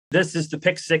This is the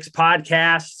Pick Six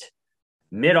podcast,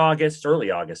 mid-August,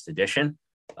 early August edition.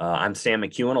 I'm Sam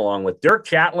McKewon along with Dirk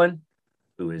Chatelain,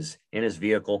 who is in his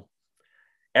vehicle.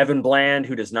 Evan Bland,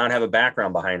 who does not have a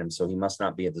background behind him, so he must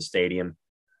not be at the stadium.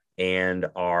 And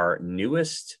our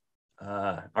newest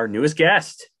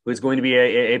guest, who is going to be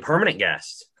a permanent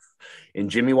guest, in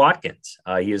Jimmy Watkins.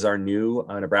 He is our new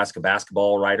Nebraska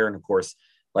basketball writer. And of course,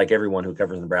 like everyone who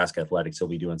covers Nebraska athletics, he'll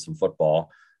be doing some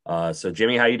football. So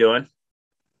Jimmy, how you doing?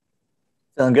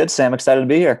 Feeling good, Sam. Excited to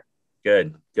be here.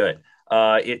 Good.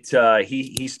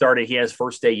 He started. He has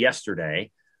first day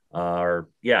yesterday,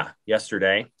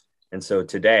 yesterday, and so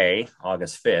today,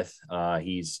 August 5th,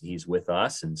 he's with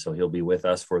us, and so he'll be with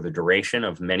us for the duration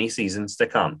of many seasons to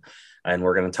come. And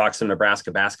we're going to talk some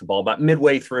Nebraska basketball about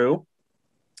midway through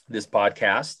this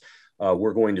podcast.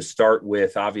 We're going to start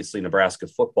with obviously Nebraska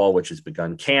football, which has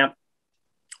begun camp.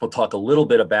 We'll talk a little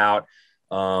bit about.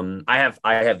 I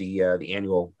have the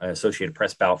annual Associated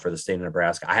Press bout for the state of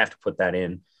Nebraska. I have to put that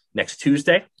in next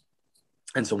Tuesday.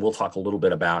 And so we'll talk a little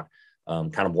bit about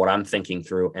kind of what I'm thinking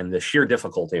through and the sheer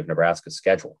difficulty of Nebraska's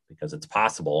schedule, because it's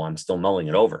possible I'm still mulling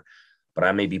it over, but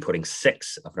I may be putting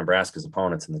 6 of Nebraska's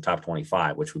opponents in the top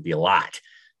 25, which would be a lot.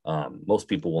 Most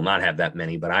people will not have that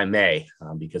many, but I may,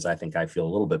 because I think I feel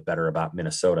a little bit better about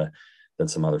Minnesota than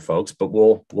some other folks. But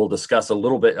we'll discuss a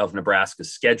little bit of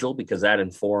Nebraska's schedule, because that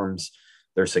informs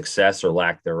their success or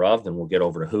lack thereof. Then we'll get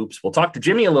over to hoops. We'll talk to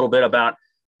Jimmy a little bit about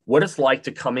what it's like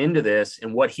to come into this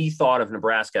and what he thought of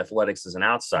Nebraska athletics as an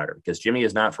outsider, because Jimmy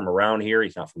is not from around here.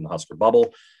 He's not from the Husker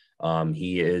bubble.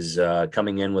 He is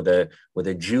coming in with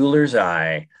a jeweler's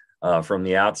eye from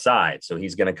the outside. So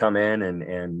he's going to come in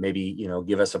and maybe,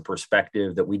 give us a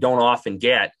perspective that we don't often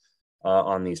get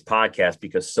on these podcasts,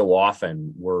 because so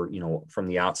often we're, from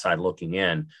the outside looking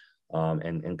in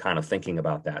and kind of thinking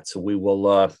about that. So we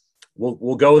will,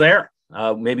 we'll go there.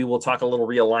 Maybe we'll talk a little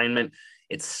realignment.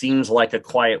 It seems like a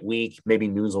quiet week. Maybe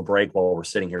news will break while we're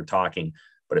sitting here talking,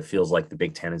 but it feels like the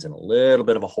Big Ten is in a little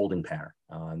bit of a holding pattern,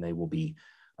 and they will be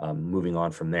moving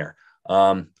on from there.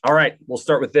 All right, we'll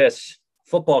start with this.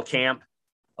 Football camp.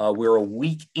 We're a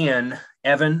week in.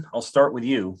 Evan, I'll start with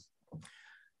you.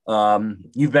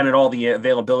 You've been at all the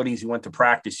availabilities. You went to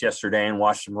practice yesterday and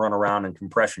watched them run around in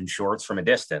compression shorts from a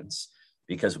distance,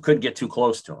 because we couldn't get too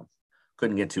close to them.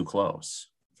 Couldn't get too close.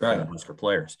 Right. The Husker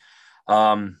players.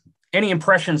 Any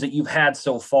impressions that you've had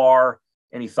so far?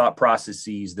 Any thought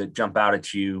processes that jump out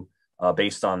at you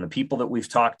based on the people that we've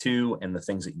talked to and the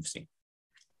things that you've seen?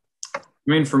 I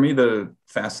mean, for me, the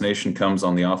fascination comes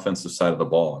on the offensive side of the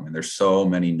ball. I mean, there's so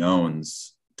many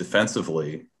knowns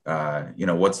defensively.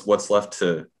 What's left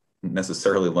to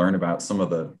necessarily learn about some of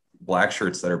the black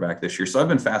shirts that are back this year. So I've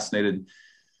been fascinated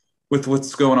with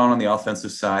what's going on the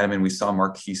offensive side. I mean, we saw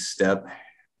Marquise Stepp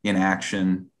in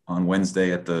action on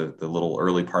Wednesday at the little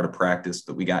early part of practice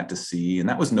that we got to see, and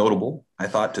that was notable. I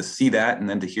thought to see that, and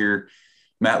then to hear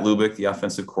Matt Lubick, the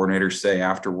offensive coordinator, say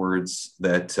afterwards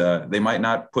that they might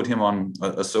not put him on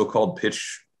a so-called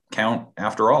pitch count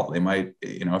after all. They might,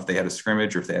 if they had a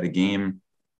scrimmage or if they had a game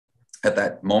at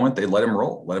that moment, they'd let him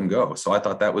roll, let him go. So I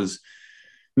thought that was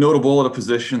notable at a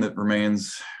position that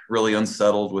remains really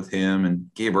unsettled with him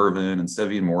and Gabe Ervin and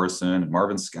Sevian Morrison and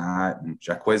Marvin Scott and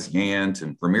Jaquez Yant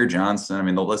and Ramir Johnson. I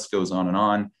mean, the list goes on and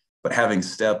on, but having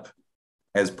Stepp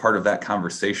as part of that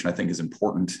conversation, I think, is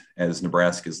important as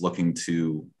Nebraska is looking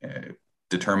to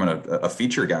determine a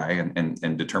feature guy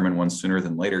and determine one sooner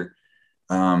than later.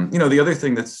 The other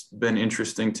thing that's been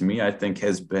interesting to me, I think,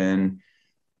 has been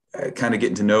kind of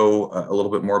getting to know a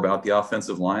little bit more about the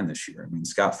offensive line this year. I mean,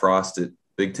 Scott Frost at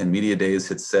Big Ten Media Days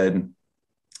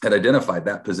had identified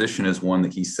that position as one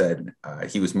that he said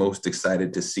he was most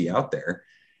excited to see out there.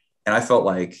 And I felt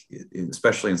like,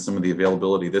 especially in some of the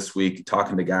availability this week,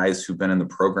 talking to guys who've been in the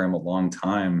program a long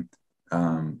time,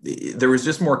 there was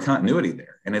just more continuity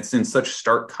there. And it's in such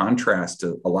stark contrast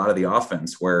to a lot of the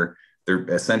offense, where they're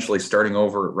essentially starting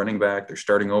over at running back, they're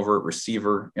starting over at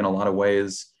receiver in a lot of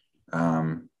ways.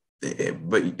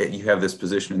 But you have this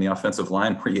position in the offensive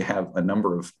line where you have a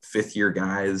number of fifth-year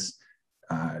guys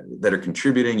that are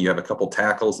contributing. You have a couple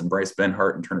tackles in Bryce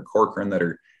Benhart and Turner Corcoran that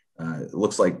are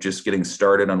looks like just getting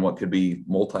started on what could be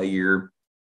multi-year,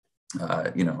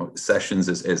 sessions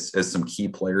as some key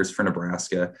players for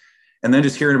Nebraska. And then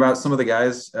just hearing about some of the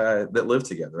guys that live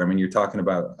together. I mean, you're talking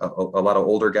about a lot of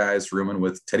older guys rooming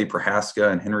with Teddy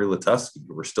Prohaska and Henry Letusky,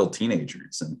 who were still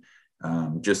teenagers.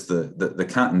 And just the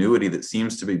continuity that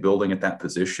seems to be building at that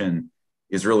position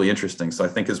is really interesting. So I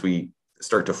think as we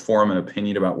start to form an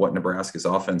opinion about what Nebraska's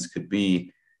offense could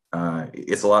be,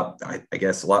 it's a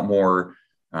lot more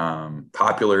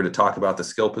popular to talk about the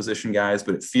skill position guys,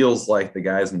 but it feels like the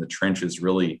guys in the trenches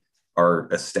really are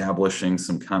establishing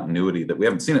some continuity that we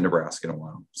haven't seen in Nebraska in a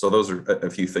while. So those are a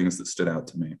few things that stood out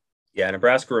to me. Yeah,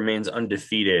 Nebraska remains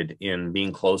undefeated in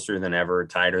being closer than ever,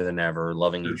 tighter than ever,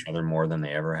 loving each other more than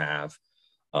they ever have.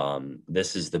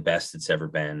 This is the best it's ever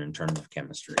been in terms of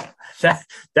chemistry.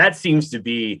 That seems to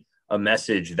be a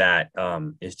message that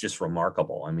is just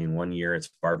remarkable. I mean, one year it's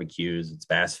barbecues, it's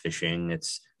bass fishing,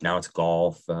 now it's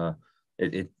golf.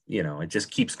 It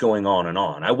just keeps going on and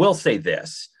on. I will say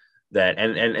this, that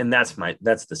and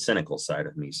that's the cynical side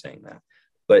of me saying that,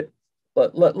 but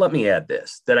let me add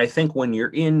this, that I think when you're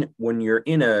in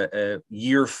a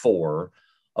year 4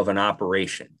 of an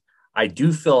operation, I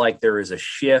do feel like there is a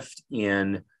shift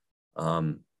in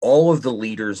all of the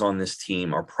leaders on this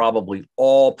team are probably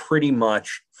all pretty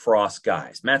much Frost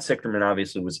guys. Matt Sichterman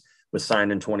obviously was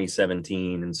signed in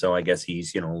 2017, and so I guess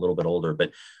he's a little bit older,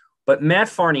 but Matt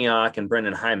Farniok and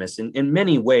Brendan Hymas in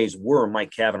many ways were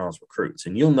Mike Cavanaugh's recruits,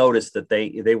 and you'll notice that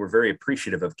they were very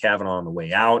appreciative of Cavanaugh on the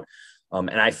way out.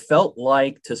 And I felt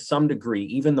like, to some degree,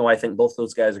 even though I think both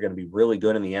those guys are going to be really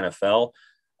good in the NFL,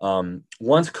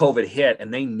 once COVID hit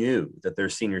and they knew that their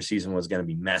senior season was going to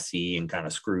be messy and kind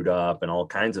of screwed up and all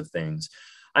kinds of things,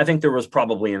 I think there was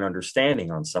probably an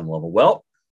understanding on some level. Well,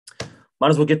 might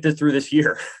as well get this through this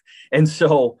year. And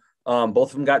so both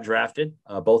of them got drafted.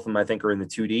 Both of them, I think, are in the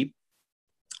 2 deep.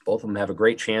 Both of them have a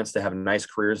great chance to have nice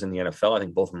careers in the NFL. I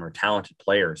think both of them are talented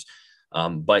players.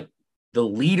 But the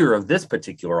leader of this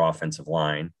particular offensive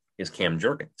line is Cam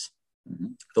Jurgens.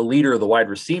 Mm-hmm. The leader of the wide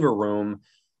receiver room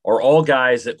are all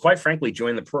guys that, quite frankly,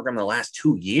 joined the program in the last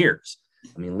 2 years.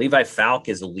 I mean, Levi Falk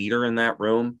is a leader in that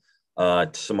room.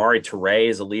 Samari Toure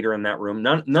is a leader in that room.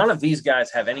 None of these guys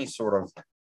have any sort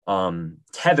of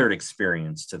tethered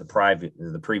experience to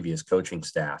the previous coaching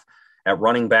staff. At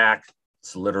running back,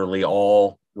 it's literally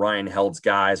all Ryan Held's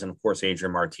guys. And, of course,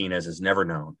 Adrian Martinez has never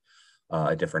known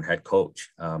a different head coach.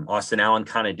 Austin Allen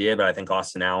kind of did, but I think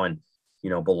Austin Allen,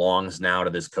 belongs now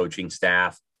to this coaching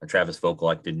staff. Travis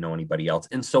Vokalek didn't know anybody else.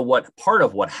 And so part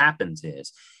of what happens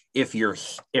is, if you're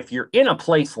in a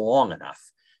place long enough,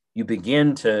 you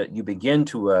begin to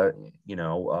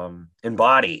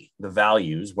embody the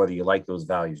values, whether you like those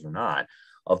values or not,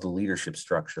 of the leadership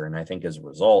structure. And I think as a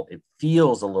result, it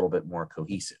feels a little bit more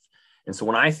cohesive. And so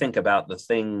when I think about the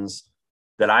things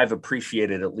that I've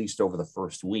appreciated, at least over the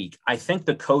first week, I think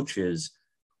the coaches,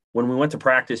 when we went to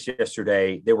practice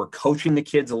yesterday, they were coaching the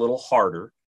kids a little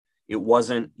harder. It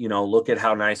wasn't, look at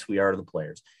how nice we are to the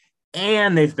players.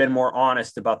 And they've been more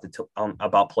honest about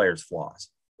about players' flaws,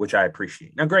 which I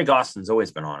appreciate. Now, Greg Austin's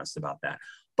always been honest about that,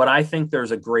 but I think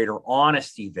there's a greater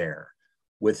honesty there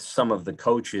with some of the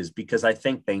coaches, because I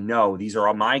think they know these are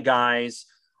all my guys.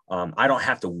 I don't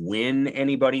have to win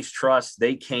anybody's trust.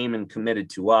 They came and committed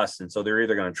to us, and so they're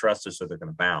either going to trust us or they're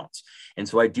going to bounce. And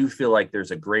so I do feel like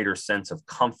there's a greater sense of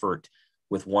comfort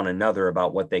with one another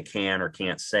about what they can or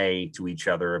can't say to each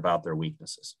other about their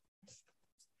weaknesses.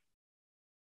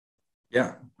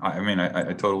 Yeah, I mean,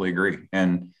 I totally agree.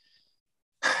 And,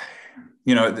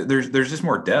 there's just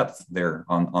more depth there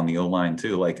on the O-line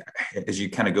too. Like, as you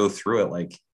kind of go through it,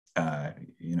 like, well,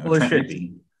 there should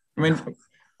be. I mean,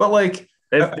 but like,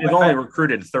 they've only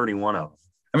recruited 31 of them.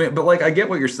 I mean, but like, I get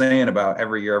what you're saying about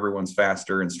every year everyone's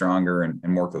faster and stronger and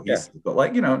more cohesive. Yeah. But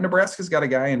like, Nebraska's got a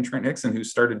guy in Trent Hickson who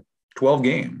started 12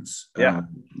 games. Yeah.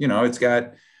 It's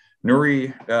got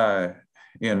Nuri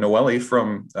Noeli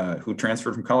from who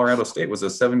transferred from Colorado State, was a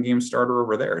 7-game starter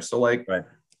over there. So like, right.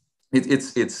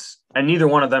 It's and neither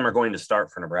one of them are going to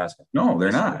start for Nebraska. No, they're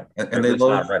not. And they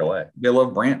love right away. They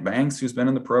love Brant Banks, who's been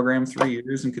in the program 3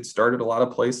 years and could start at a lot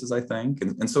of places, I think.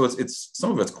 And so it's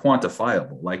some of it's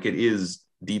quantifiable. Like, it is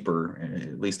deeper,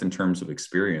 at least in terms of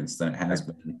experience, than it has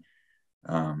been.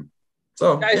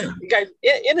 So guys,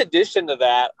 in addition to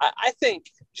that, I think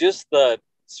just the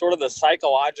sort of the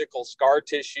psychological scar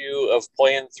tissue of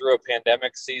playing through a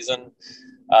pandemic season,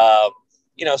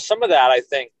 some of that, I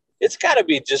think it's got to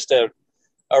be just a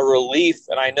relief.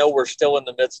 And I know we're still in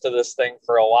the midst of this thing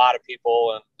for a lot of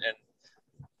people, and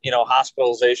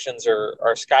hospitalizations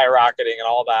are skyrocketing and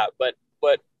all that. But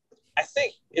I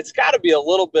think it's got to be a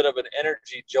little bit of an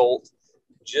energy jolt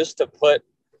just to put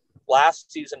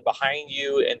last season behind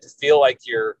you and to feel like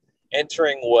you're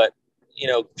entering what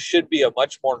should be a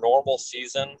much more normal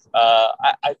season.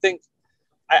 I think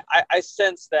I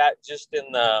sense that just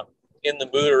in the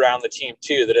mood around the team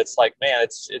too, that it's like, man,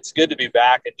 it's good to be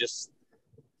back and just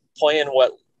playing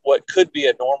what could be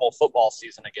a normal football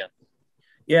season again.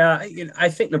 Yeah, I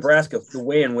think Nebraska, the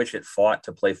way in which it fought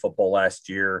to play football last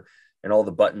year and all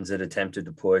the buttons it attempted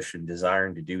to push and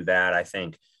desiring to do that, I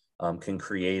think can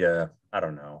create I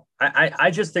don't know.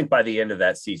 I just think by the end of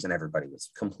that season, everybody was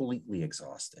completely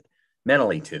exhausted.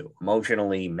 mentally too,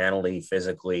 emotionally, mentally,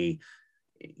 physically.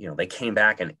 They came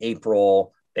back in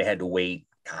April. They had to wait,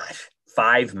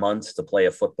 5 months to play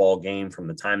a football game from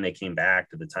the time they came back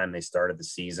to the time they started the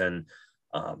season.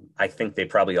 I think they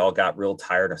probably all got real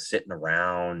tired of sitting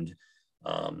around.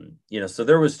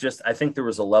 So I think there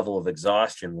was a level of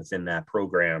exhaustion within that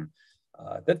program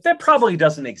that probably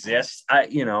doesn't exist.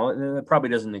 That probably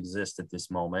doesn't exist at this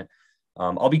moment.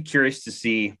 I'll be curious to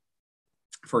see,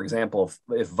 for example,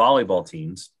 if volleyball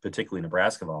teams, particularly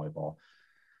Nebraska volleyball,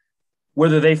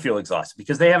 whether they feel exhausted,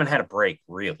 because they haven't had a break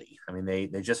really. I mean,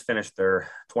 they just finished their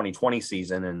 2020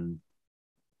 season in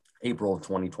April of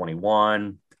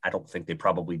 2021. I don't think they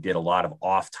probably did a lot of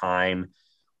off time,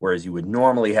 whereas you would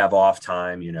normally have off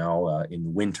time,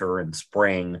 in winter and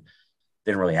spring.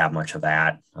 They didn't really have much of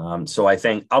that. So I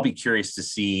think I'll be curious to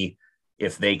see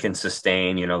if they can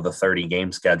sustain, the 30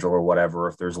 game schedule or whatever,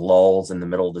 if there's lulls in the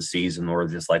middle of the season, or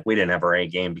just like, we didn't have our A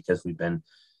game because we've been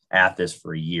at this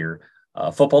for a year.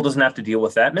 Football doesn't have to deal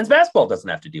with that. Men's basketball doesn't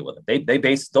have to deal with it. They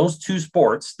base those two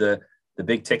sports, the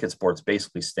big ticket sports,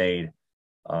 basically stayed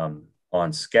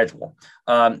on schedule.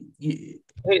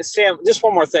 Hey Sam, just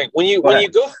one more thing. When you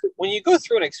go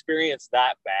through an experience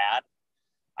that bad,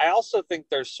 I also think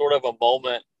there's sort of a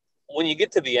moment when you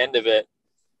get to the end of it.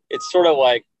 It's sort of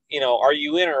like, are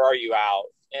you in or are you out?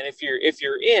 And if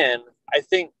you're in, I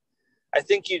think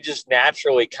you just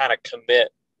naturally kind of commit,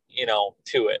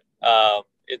 to it.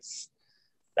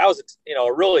 That was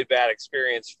a really bad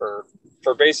experience for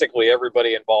basically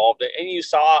everybody involved, and you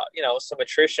saw some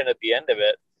attrition at the end of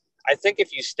it. I think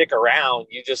if you stick around,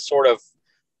 you just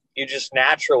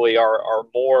naturally are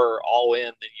more all in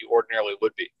than you ordinarily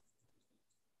would be.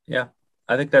 Yeah,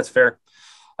 I think that's fair.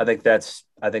 I think that's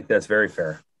very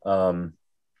fair. I'm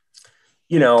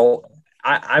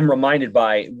reminded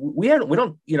by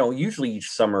usually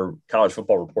each summer college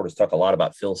football reporters talk a lot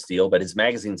about Phil Steele, but his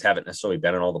magazines haven't necessarily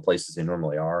been in all the places they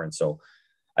normally are. And so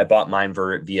I bought mine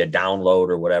via download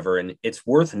or whatever. And it's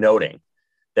worth noting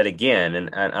that, again,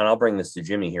 and I'll bring this to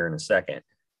Jimmy here in a second,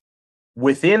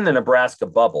 within the Nebraska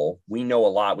bubble, we know a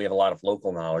lot. We have a lot of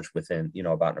local knowledge within,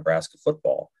 about Nebraska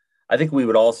football. I think we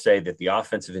would all say that the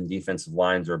offensive and defensive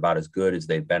lines are about as good as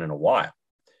they've been in a while.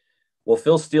 Well,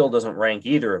 Phil Steele doesn't rank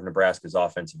either of Nebraska's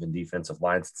offensive and defensive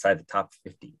lines inside the top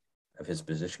 50 of his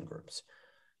position groups.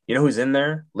 You know who's in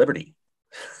there? Liberty.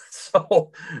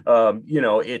 So,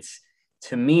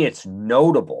 to me, it's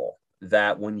notable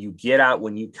that when you get out,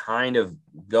 when you kind of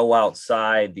go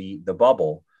outside the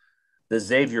bubble, the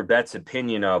Xavier Betts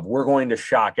opinion of we're going to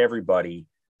shock everybody,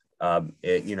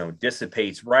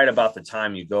 dissipates right about the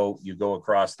time you go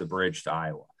across the bridge to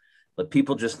Iowa. But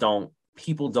people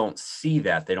don't see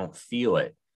that. They don't feel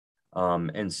it.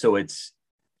 And so it's,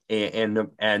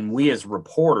 and we as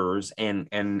reporters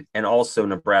and also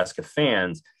Nebraska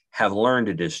fans have learned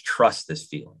to distrust this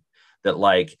feeling that,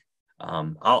 like,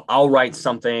 I'll write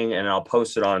something and I'll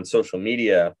post it on social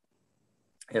media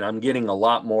and I'm getting a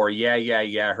lot more. Yeah.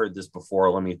 I heard this before.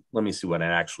 Let me see when it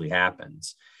actually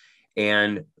happens.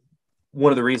 And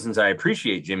one of the reasons I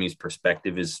appreciate Jimmy's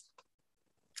perspective is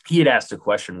he had asked a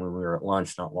question when we were at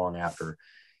lunch not long after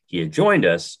he had joined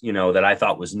us, that I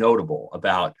thought was notable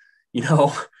about,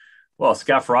 well,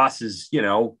 Scott Frost is,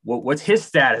 what's his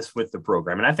status with the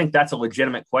program? And I think that's a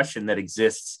legitimate question that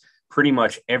exists pretty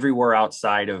much everywhere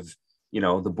outside of,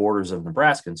 the borders of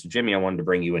Nebraska. And so, Jimmy, I wanted to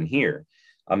bring you in here.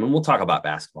 And we'll talk about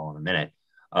basketball in a minute.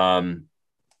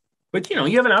 But,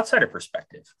 you have an outsider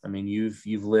perspective. I mean,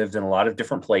 you've lived in a lot of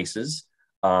different places.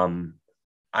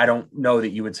 I don't know that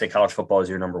you would say college football is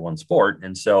your number one sport.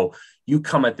 And so you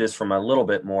come at this from a little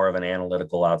bit more of an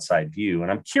analytical outside view.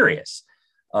 And I'm curious,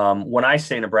 when I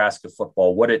say Nebraska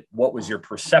football, what was your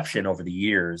perception over the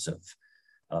years of,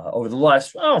 over the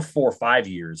last 4 or 5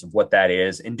 years of what that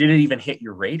is? And did it even hit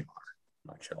your radar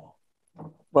much at all?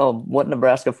 Well, what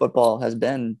Nebraska football has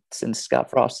been since Scott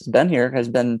Frost has been here has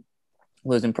been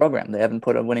losing program. They haven't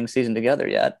put a winning season together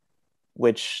yet,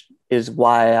 which is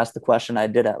why I asked the question I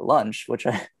did at lunch, which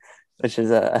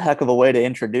is a heck of a way to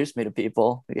introduce me to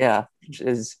people. Yeah,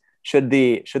 should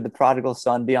the prodigal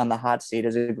son be on the hot seat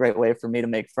is a great way for me to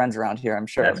make friends around here, I'm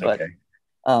sure. That's okay.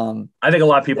 I think a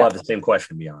lot of people have the same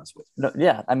question, to be honest with you.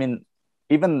 Yeah, I mean,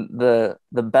 even the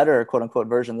better quote unquote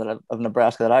version of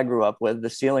Nebraska that I grew up with, the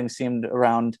ceiling seemed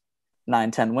around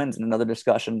 9-10 wins. And another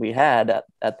discussion we had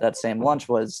at that same lunch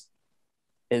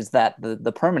is that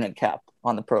the permanent cap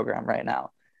on the program right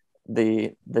now.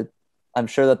 I'm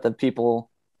sure that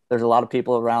there's a lot of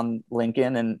people around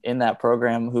Lincoln and in that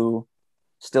program who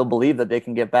still believe that they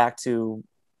can get back to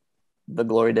the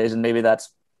glory days. And maybe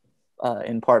that's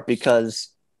in part because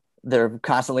they're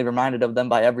constantly reminded of them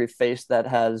by every face that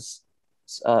has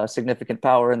significant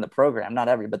power in the program. Not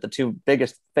every, but the two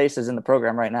biggest faces in the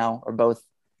program right now are both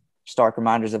stark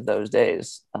reminders of those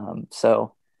days.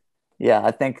 So, yeah,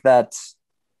 I think that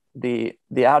the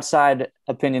outside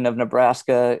opinion of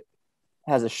Nebraska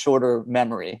has a shorter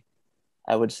memory,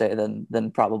 I would say,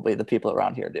 than probably the people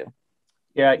around here do.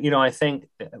 Yeah, I think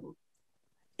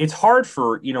it's hard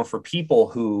for people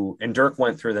who, and Dirk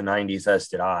went through the 90s, as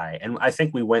did I. And I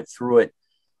think we went through it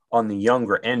on the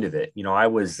younger end of it. I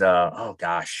was,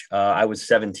 I was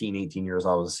 17, 18 years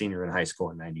old. I was a senior in high school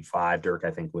in 95. Dirk,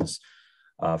 I think, was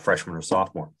freshman or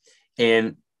sophomore.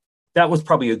 And that was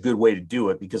probably a good way to do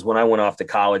it, because when I went off to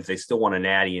college, they still won a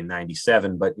natty in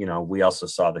 97. But, we also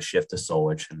saw the shift to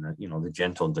Solich and the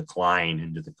gentle decline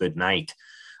into the good night.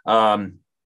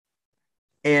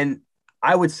 And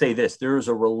I would say this, there is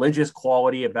a religious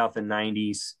quality about the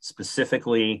 90s,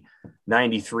 specifically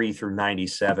 93 through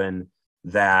 97,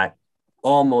 that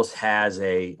almost has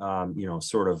a,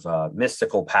 sort of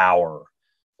mystical power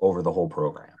over the whole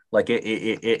program. Like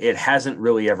it hasn't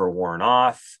really ever worn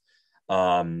off.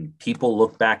 People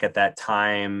look back at that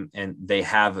time and they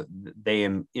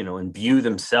imbue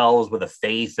themselves with a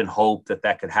faith and hope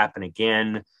that could happen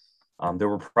again. There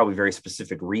were probably very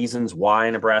specific reasons why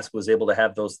Nebraska was able to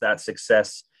have that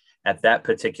success at that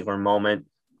particular moment.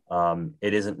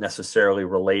 It isn't necessarily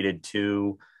related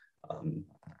to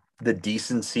the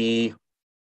decency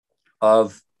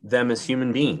of them as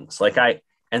human beings.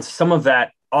 And some of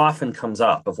that often comes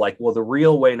up of like, well, the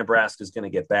real way Nebraska is going to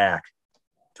get back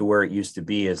to where it used to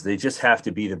be is they just have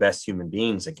to be the best human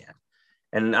beings again.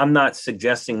 And I'm not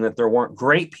suggesting that there weren't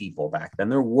great people back then.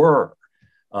 There were.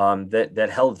 That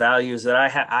held values that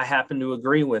I happen to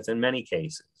agree with in many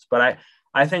cases. But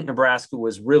I think Nebraska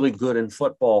was really good in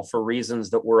football for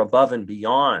reasons that were above and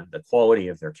beyond the quality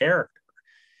of their character.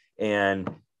 And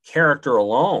character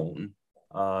alone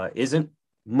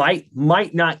might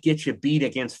not get you beat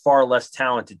against far less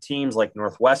talented teams like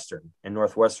Northwestern. And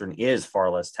Northwestern is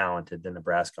far less talented than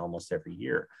Nebraska almost every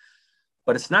year.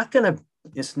 But it's not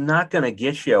gonna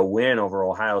get you a win over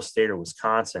Ohio State or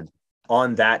Wisconsin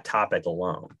on that topic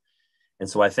alone. And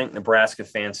so I think Nebraska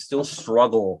fans still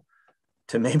struggle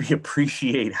to maybe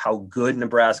appreciate how good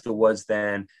Nebraska was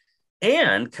then,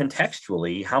 and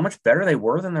contextually how much better they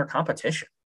were than their competition.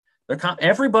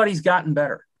 Everybody's gotten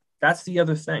better. That's the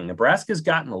other thing. Nebraska's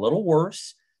gotten a little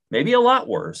worse, maybe a lot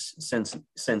worse since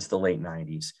the late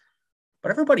 90s,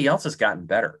 but everybody else has gotten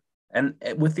better. And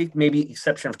with the maybe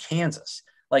exception of Kansas,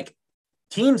 like,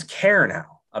 teams care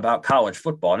now about college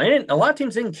football. And a lot of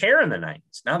teams didn't care in the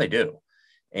 90s. Now they do.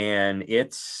 And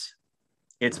it's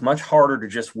much harder to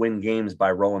just win games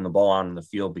by rolling the ball out on the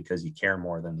field because you care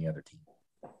more than the other team.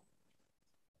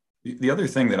 The other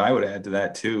thing that I would add to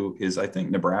that too is I think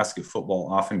Nebraska football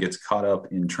often gets caught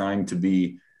up in trying to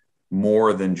be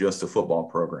more than just a football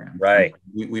program. Right.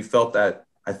 We felt that,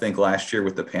 I think, last year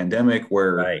with the pandemic,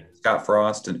 where right. Scott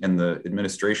Frost and the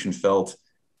administration felt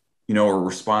a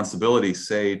responsibility,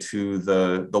 say, to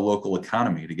the local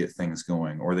economy to get things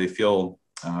going, or they feel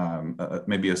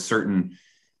maybe a certain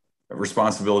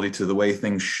responsibility to the way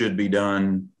things should be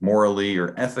done morally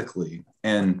or ethically.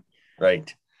 And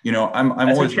right, I'm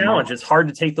That's always a challenge. It's hard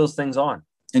to take those things on.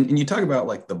 And you talk about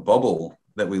like the bubble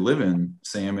that we live in,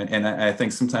 Sam, and I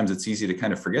think sometimes it's easy to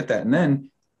kind of forget that. And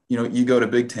then you go to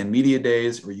Big Ten Media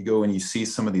Days, or you go and you see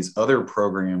some of these other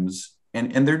programs,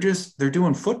 and they're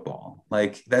doing football.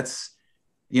 Like, that's,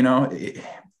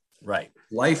 right.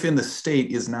 Life in the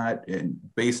state is not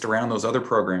based around those other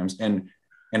programs. And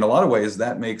in a lot of ways,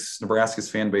 that makes Nebraska's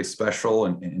fan base special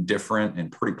and different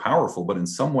and pretty powerful. But in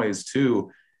some ways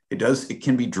too, it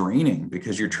can be draining,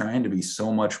 because you're trying to be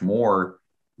so much more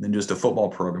than just a football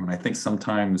program. And I think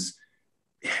sometimes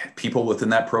people within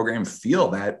that program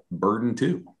feel that burden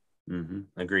too. Mm-hmm.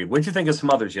 Agreed. What'd you think of some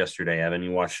others yesterday, Evan?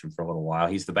 You watched him for a little while.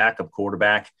 He's the backup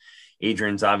quarterback.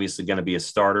 Adrian's obviously going to be a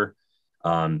starter.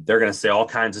 They're going to say all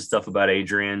kinds of stuff about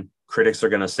Adrian. Critics are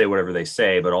going to say whatever they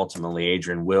say, but ultimately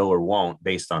Adrian will or won't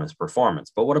based on his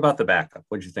performance. But what about the backup?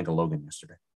 What did you think of Logan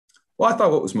yesterday? Well, I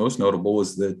thought what was most notable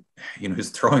was that,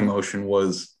 his throwing motion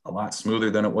was a lot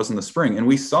smoother than it was in the spring. And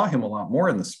we saw him a lot more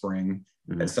in the spring,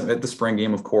 mm-hmm. at the spring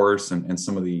game, of course, and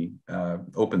some of the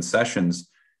open sessions.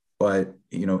 But,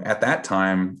 at that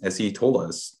time, as he told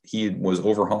us, he was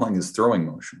overhauling his throwing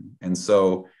motion. And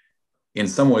so in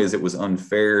some ways it was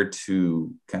unfair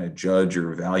to kind of judge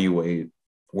or evaluate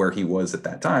where he was at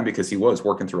that time, because he was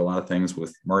working through a lot of things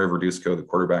with Mario Verduzco, the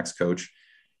quarterback's coach.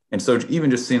 And so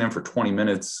even just seeing him for 20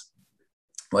 minutes,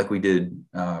 like we did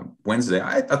Wednesday,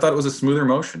 I thought it was a smoother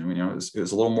motion. I mean, it was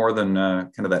a little more than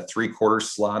kind of that 3/4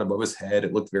 slot above his head.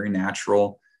 It looked very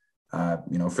natural. For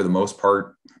the most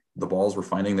part, the balls were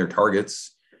finding their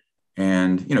targets.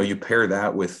 And, you pair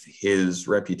that with his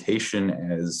reputation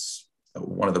as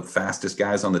one of the fastest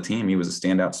guys on the team. He was a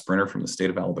standout sprinter from the state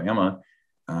of Alabama.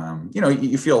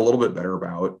 You feel a little bit better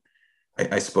about,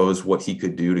 I suppose, what he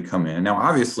could do to come in. Now,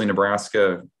 obviously,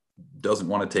 Nebraska doesn't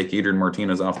want to take Adrian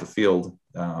Martinez off the field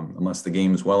unless the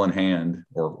game's well in hand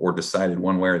or decided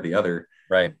one way or the other.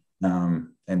 Right. And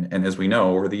as we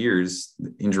know, over the years,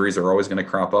 injuries are always going to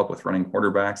crop up with running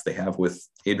quarterbacks. They have with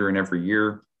Adrian every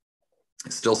year.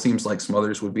 It still seems like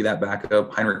Smothers would be that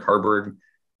backup. Heinrich Harburg,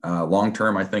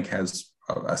 long-term, I think, has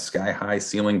a sky-high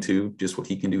ceiling too, just what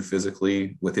he can do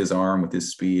physically with his arm, with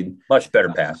his speed. Much better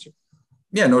passer.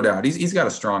 Yeah, no doubt. He's got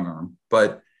a strong arm.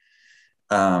 But,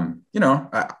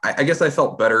 I guess I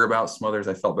felt better about Smothers.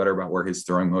 I felt better about where his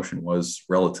throwing motion was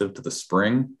relative to the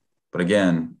spring. But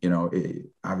again,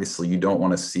 obviously you don't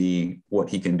want to see what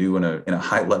he can do in a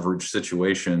high leverage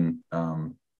situation,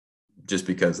 just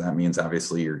because that means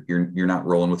obviously you're not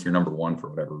rolling with your number one for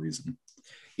whatever reason.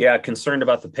 Yeah, concerned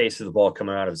about the pace of the ball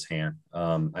coming out of his hand.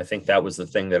 I think that was the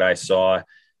thing that I saw.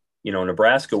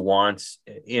 Nebraska wants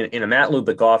in a Matt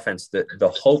Lubick offense that the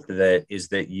hope that is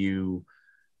that you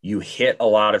hit a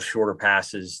lot of shorter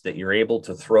passes, that you're able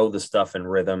to throw the stuff in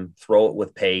rhythm, throw it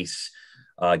with pace,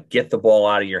 get the ball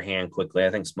out of your hand quickly. I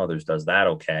think Smothers does that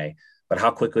okay. But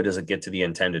how quickly does it get to the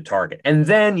intended target? And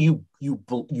then you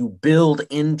build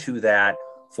into that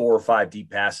 4 or 5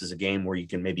 deep passes a game where you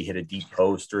can maybe hit a deep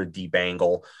post or a deep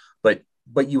angle.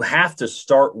 But you have to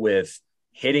start with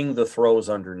hitting the throws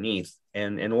underneath.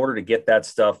 And in order to get that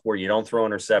stuff where you don't throw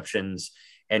interceptions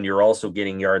and you're also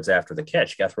getting yards after the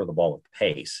catch, you got to throw the ball with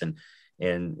pace.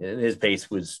 And his pace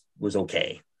was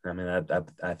okay. I mean,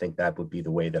 I think that would be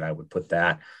the way that I would put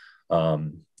that.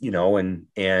 And in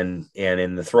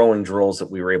the throwing drills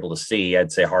that we were able to see,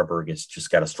 I'd say Harburg has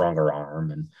just got a stronger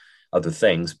arm and other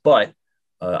things. But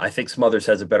I think Smothers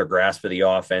has a better grasp of the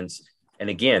offense. And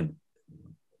again,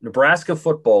 Nebraska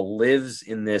football lives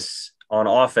in this on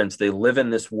offense. They live in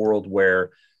this world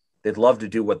where they'd love to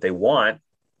do what they want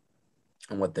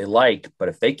and what they like. But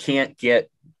if they can't get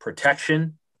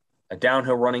protection, a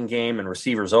downhill running game, and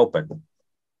receivers open,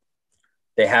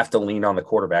 they have to lean on the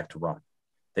quarterback to run.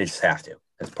 They just have to.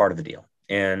 That's part of the deal.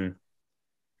 And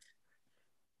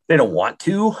they don't want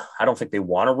to. I don't think they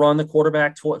want to run the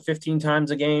quarterback 15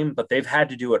 times a game, but they've had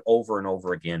to do it over and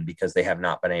over again because they have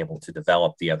not been able to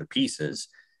develop the other pieces.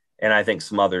 And I think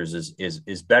Smothers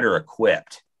is better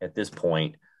equipped at this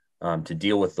point to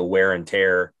deal with the wear and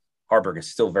tear. Harburg is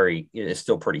still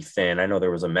pretty thin. I know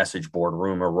there was a message board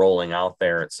rumor rolling out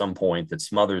there at some point that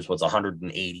Smothers was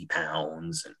 180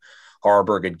 pounds and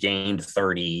Harburg had gained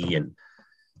 30, and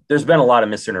there's been a lot of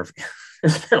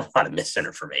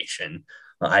misinformation,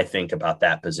 I think, about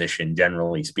that position,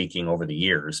 generally speaking, over the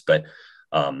years. But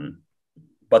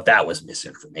that was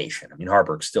misinformation. I mean,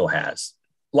 Harburg still has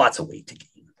lots of weight to gain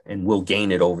and will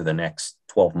gain it over the next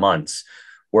 12 months,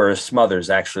 whereas Smothers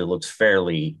actually looks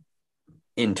fairly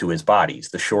into his body.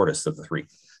 He's the shortest of the three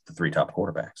top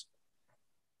quarterbacks.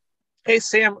 Hey,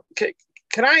 Sam,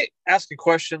 can I ask a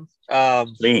question?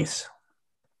 Please.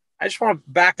 I just want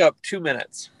to back up 2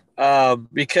 minutes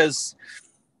because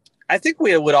I think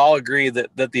we would all agree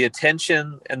that the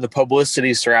attention and the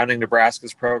publicity surrounding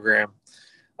Nebraska's program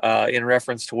in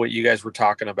reference to what you guys were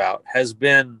talking about has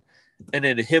been an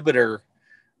inhibitor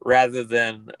rather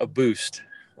than a boost.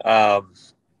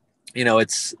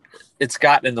 It's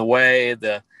gotten in the way,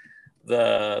 the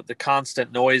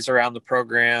constant noise around the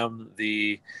program,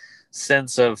 the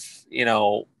sense of,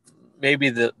 maybe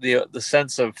the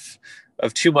sense of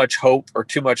too much hope or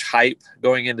too much hype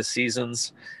going into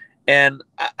seasons. And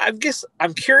I'm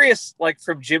curious, like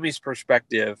from Jimmy's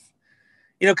perspective,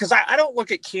 because I don't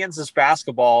look at Kansas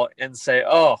basketball and say,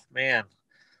 oh man,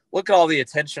 look at all the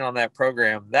attention on that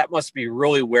program. That must be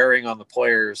really wearing on the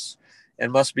players and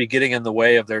must be getting in the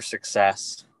way of their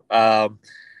success. At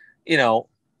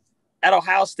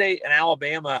Ohio State and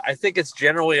Alabama, I think it's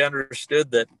generally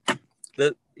understood that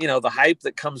the hype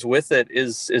that comes with it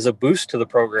is a boost to the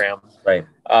program. Right.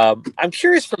 I'm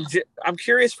curious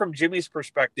from Jimmy's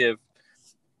perspective,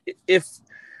 if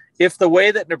the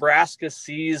way that Nebraska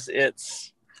sees the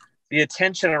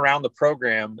attention around the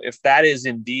program, if that is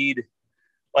indeed,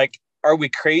 like, are we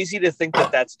crazy to think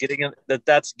that that's getting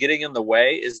in the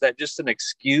way? Is that just an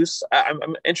excuse?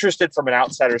 I'm interested from an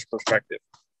outsider's perspective.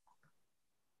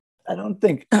 I don't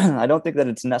think that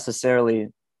it's necessarily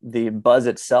the buzz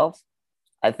itself.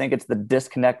 I think it's the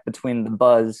disconnect between the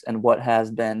buzz and what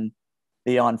has been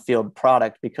the on-field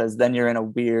product, because then you're in a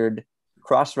weird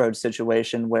crossroads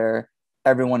situation where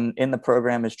everyone in the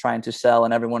program is trying to sell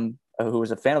and everyone who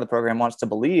is a fan of the program wants to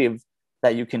believe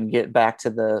that you can get back to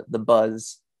the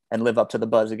buzz and live up to the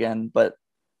buzz again. But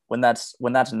when that's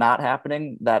not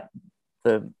happening, that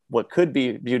what could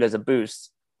be viewed as a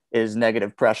boost is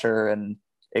negative pressure, and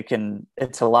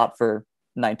it's a lot for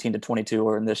 19 to 22,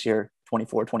 or in this year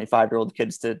 24, 25-year-old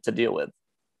kids to deal with.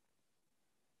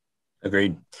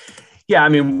 Agreed. Yeah, I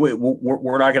mean,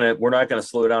 we're not gonna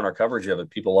slow down our coverage of it.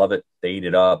 People love it. They eat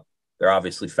it up. They're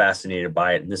obviously fascinated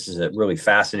by it, and this is a really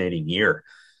fascinating year.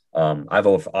 I've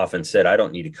often said I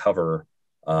don't need to cover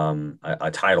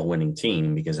a title-winning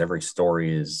team because every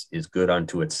story is good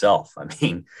unto itself. I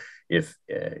mean, if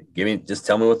just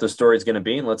tell me what the story is going to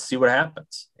be, and let's see what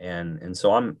happens. And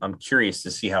so I'm curious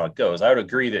to see how it goes. I would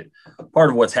agree that part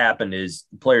of what's happened is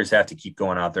players have to keep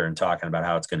going out there and talking about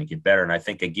how it's going to get better. And I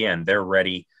think again they're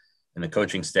ready, and the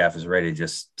coaching staff is ready to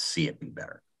just see it be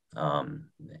better.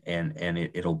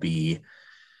 It'll be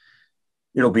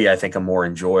I think a more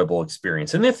enjoyable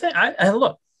experience. And if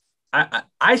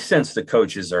I sense the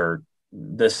coaches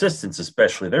the assistants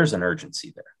especially, there's an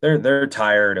urgency there. They're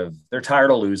tired of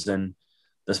losing.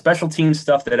 The special team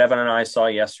stuff that Evan and I saw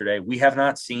yesterday, we have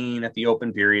not seen at the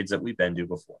open periods that we've been to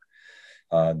before.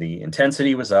 The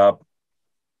intensity was up.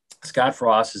 Scott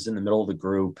Frost is in the middle of the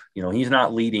group. He's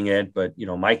not leading it, but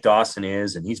Mike Dawson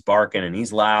is, and he's barking and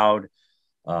he's loud.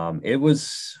 It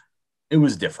was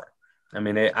different. I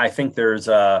mean, I think there's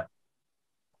a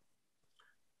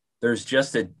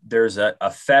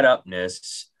fed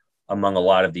upness among a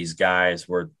lot of these guys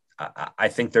where I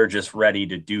think they're just ready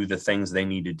to do the things they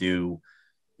need to do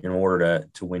in order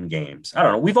to win games. I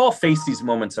don't know. We've all faced these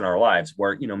moments in our lives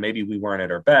where, maybe we weren't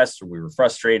at our best, or we were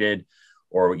frustrated,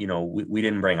 or, we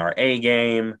didn't bring our A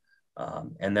game.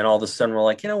 And then all of a sudden we're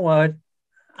like, you know what?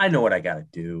 I know what I got to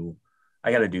do.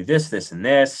 I got to do this, this, and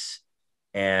this.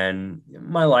 And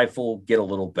my life will get a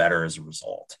little better as a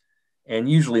result. And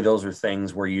usually those are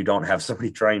things where you don't have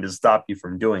somebody trying to stop you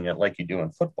from doing it like you do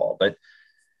in football. But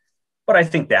I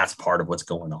think that's part of what's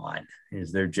going on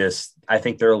is I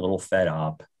think they're a little fed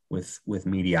up with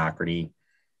mediocrity.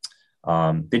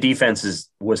 The defense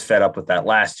was fed up with that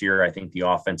last year. I think the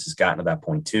offense has gotten to that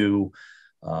point too.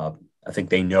 I think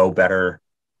they know better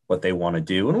what they want to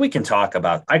do. And I could talk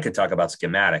about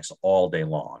schematics all day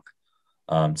long.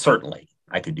 Certainly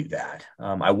I could do that.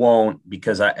 I won't,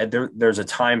 because there's a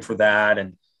time for that,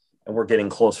 and we're getting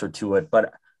closer to it.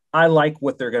 But I like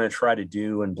what they're going to try to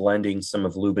do and blending some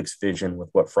of Lubick's vision with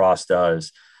what Frost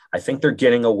does. I think they're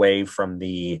getting away from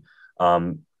the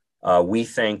we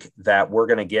think that we're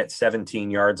going to get 17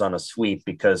 yards on a sweep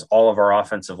because all of our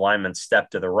offensive linemen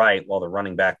stepped to the right while the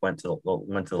running back went to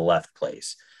the left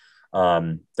place.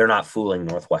 They're not fooling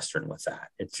Northwestern with that.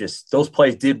 It's just those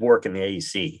plays did work in the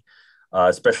AEC.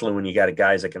 Especially when you got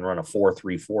guys that can run a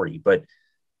 4.340. But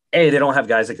A, they don't have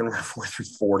guys that can run a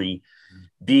 4.340.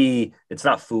 B, it's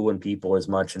not fooling people as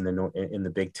much in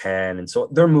the Big Ten, and so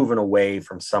they're moving away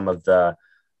from some of the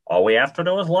all we have to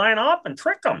do is line up and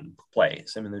trick them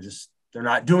plays. I mean, they're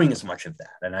not doing as much of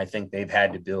that, and I think they've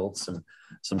had to build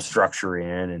some structure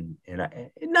in, and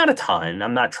not a ton.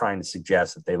 I'm not trying to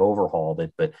suggest that they've overhauled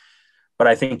it, but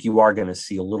I think you are going to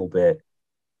see a little bit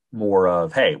more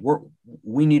of, hey,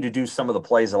 we need to do some of the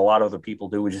plays that a lot of other people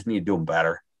do. We just need to do them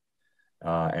better.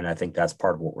 And I think that's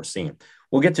part of what we're seeing.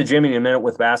 We'll get to Jimmy in a minute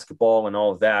with basketball and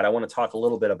all of that. I want to talk a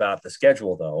little bit about the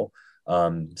schedule, though,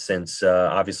 since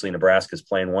obviously Nebraska is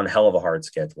playing one hell of a hard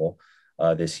schedule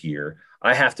this year.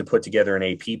 I have to put together an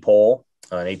AP poll,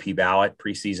 an AP ballot,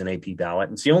 preseason AP ballot.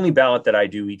 And it's the only ballot that I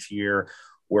do each year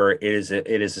where it is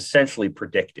essentially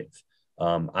predictive.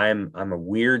 I'm a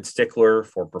weird stickler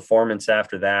for performance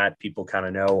after that. People kind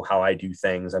of know how I do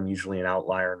things. I'm usually an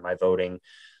outlier in my voting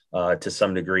to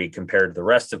some degree compared to the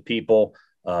rest of people.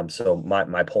 So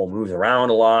my poll moves around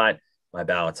a lot. My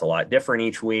ballot's a lot different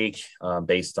each week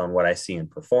based on what I see in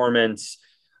performance.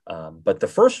 But the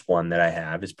first one that I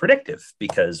have is predictive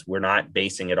because we're not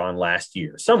basing it on last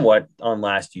year, somewhat on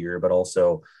last year, but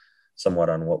also somewhat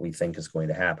on what we think is going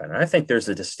to happen. And I think there's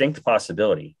a distinct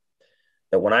possibility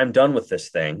that when I'm done with this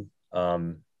thing,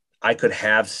 I could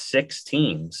have 6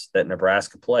 teams that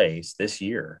Nebraska plays this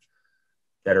year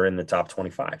that are in the top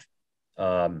 25.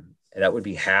 That would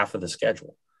be half of the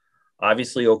schedule.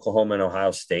 Obviously, Oklahoma and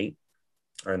Ohio State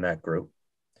are in that group.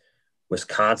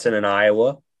 Wisconsin and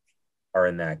Iowa are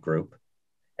in that group.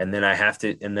 And then I have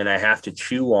to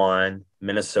chew on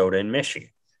Minnesota and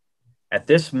Michigan. At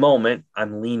this moment,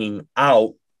 I'm leaning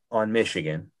out on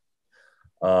Michigan.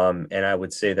 And I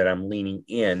would say that I'm leaning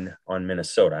in on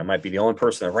Minnesota. I might be the only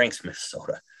person that ranks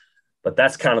Minnesota, but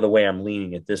that's kind of the way I'm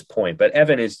leaning at this point. But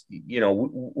Evan is,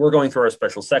 we're going through our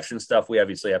special section stuff. We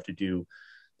obviously have to do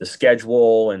the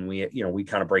schedule, and we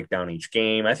kind of break down each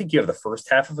game. I think you have the first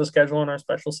half of the schedule in our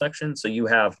special section. So you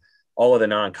have all of the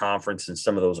non-conference and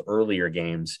some of those earlier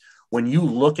games. When you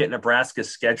look at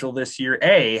Nebraska's schedule this year,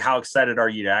 A, how excited are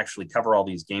you to actually cover all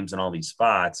these games and all these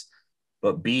spots?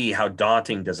 But B, how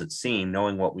daunting does it seem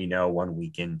knowing what we know 1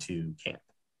 week into camp?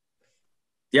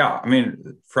 Yeah, I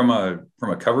mean, from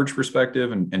a coverage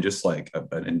perspective and just like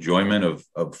an enjoyment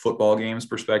of football games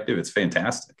perspective, it's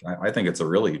fantastic. I think it's a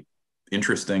really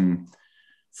interesting,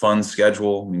 fun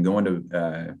schedule. I mean, going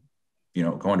to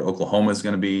Oklahoma is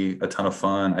going to be a ton of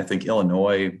fun. I think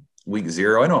Illinois week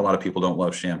 0. I know a lot of people don't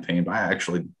love Champaign, but I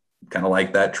actually kind of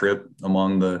like that trip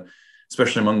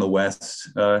especially among the West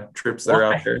trips that are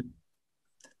out there,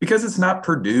 because it's not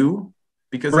Purdue.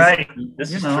 Because right,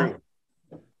 this is true.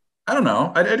 I don't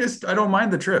know. I don't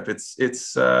mind the trip. It's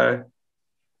very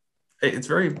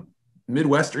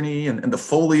Midwesterny, and the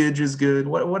foliage is good.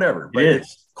 Whatever. But it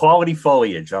is quality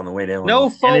foliage on the way to Illinois.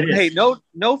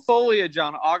 No foliage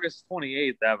on August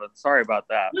 28th, Evan. Sorry about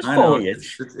that. There's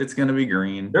foliage. It's going to be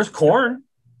green. There's corn.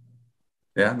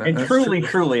 Yeah, and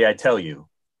truly, I tell you,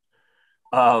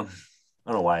 I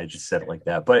don't know why I just said it like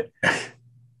that, but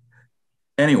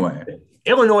anyway,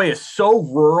 Illinois is so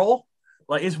rural.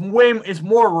 Like it's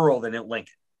more rural than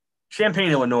Lincoln.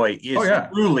 Champaign, Illinois is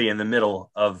truly in the middle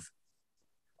of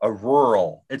a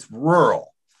rural. It's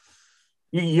rural.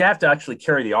 You have to actually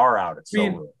carry the R out. It's so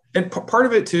rural. And part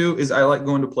of it too is I like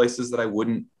going to places that I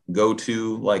wouldn't go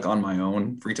to like on my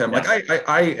own free time. Yeah. Like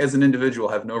I as an individual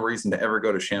have no reason to ever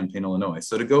go to Champaign, Illinois.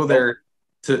 So to go there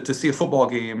to see a football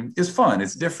game is fun.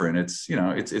 It's different. It's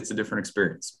it's a different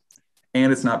experience,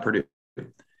 and it's not Purdue.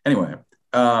 Anyway.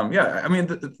 I mean,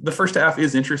 the first half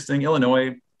is interesting.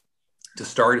 Illinois to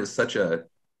start is such an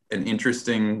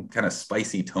interesting kind of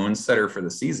spicy tone setter for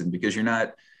the season, because you're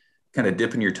not kind of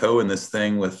dipping your toe in this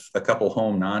thing with a couple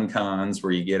home non-cons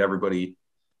where you get everybody,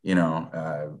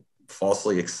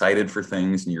 falsely excited for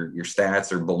things and your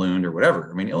stats are ballooned or whatever.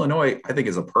 I mean, Illinois, I think,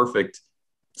 is a perfect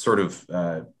sort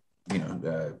of,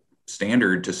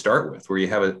 standard to start with, where you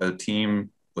have a team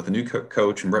with a new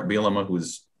coach and Brett Bielema,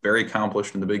 who's very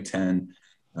accomplished in the Big Ten,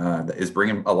 that is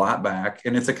bringing a lot back,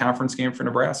 and it's a conference game for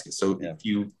Nebraska. So if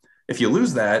you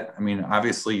lose that, I mean,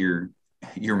 obviously your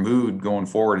mood going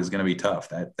forward is going to be tough.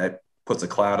 That puts a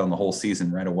cloud on the whole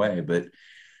season right away. But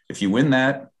if you win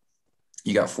that,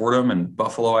 you got Fordham and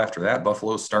Buffalo after that.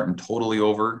 Buffalo's starting totally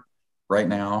over right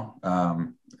now.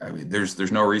 I mean,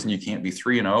 there's no reason you can't be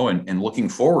 3-0 and looking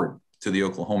forward to the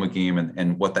Oklahoma game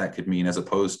and what that could mean, as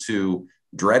opposed to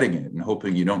dreading it and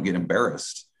hoping you don't get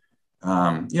embarrassed.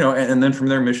 And then from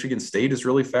there, Michigan State is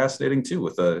really fascinating too,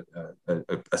 with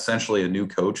essentially a new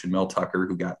coach and Mel Tucker,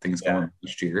 who got things going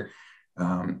last year.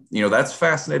 That's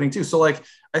fascinating too. So like,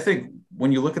 I think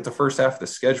when you look at the first half of the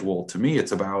schedule, to me,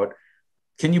 it's about,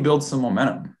 can you build some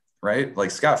momentum, right?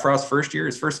 Like Scott Frost's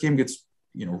his first game gets,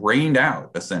 rained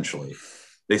out essentially.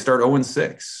 They start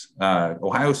 0-6.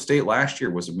 Ohio State last year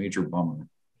was a major bummer.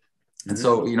 And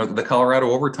so, the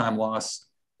Colorado overtime loss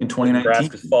in 2019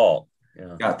 Nebraska's fault.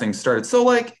 Got things started. So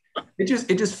like, it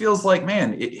just feels like,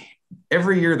 man,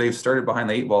 every year they've started behind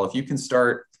the 8 ball. If you can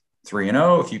start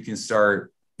 3-0, if you can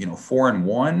start,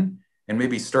 4-1, and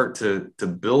maybe start to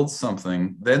build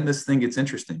something, then this thing gets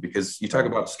interesting, because you talk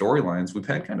about storylines. We've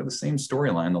had kind of the same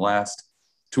storyline the last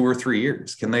 2 or 3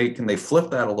 years. Can they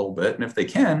flip that a little bit? And if they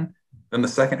can, then the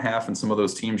second half and some of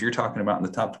those teams you're talking about in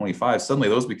the top 25, suddenly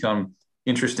those become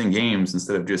interesting games,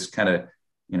 instead of just kind of,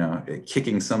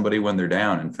 kicking somebody when they're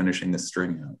down and finishing the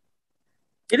string out.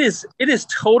 It is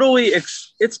totally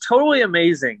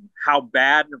amazing how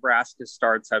bad Nebraska's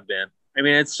starts have been. I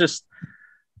mean, it's just,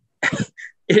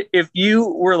 if you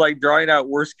were like drawing out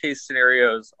worst case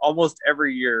scenarios almost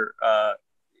every year,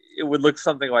 it would look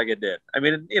something like it did. I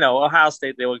mean, Ohio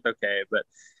State, they looked okay, but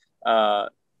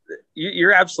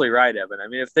you're absolutely right, Evan. I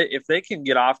mean, if they can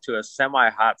get off to a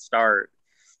semi-hot start,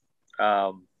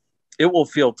 it will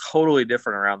feel totally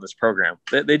different around this program.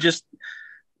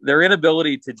 Their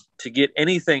inability to get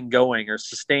anything going or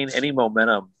sustain any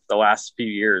momentum the last few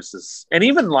years is, and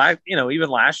even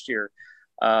last year,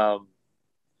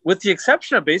 with the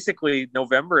exception of basically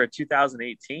November of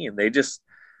 2018, they just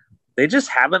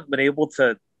haven't been able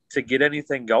to get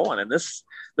anything going. And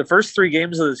the first 3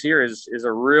 games of this year is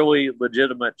a really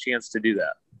legitimate chance to do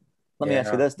that. Let me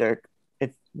ask you this, Dirk.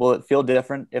 Will it feel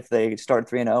different if they start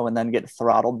 3-0 and then get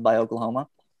throttled by Oklahoma?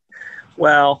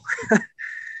 Well,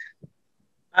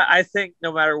 I think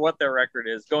no matter what their record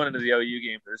is, going into the OU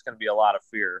game, there's going to be a lot of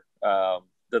fear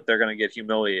that they're going to get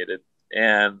humiliated.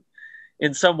 And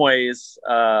in some ways,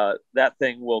 that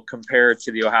thing will compare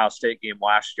to the Ohio State game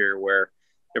last year, where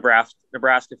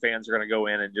Nebraska fans are going to go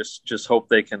in and just hope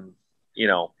they can,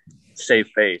 save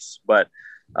face. But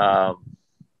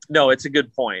no, it's a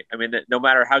good point. I mean, no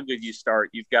matter how good you start,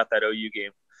 you've got that OU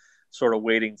game sort of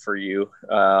waiting for you.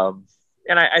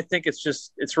 And I think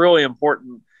it's really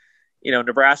important.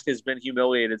 Nebraska has been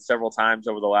humiliated several times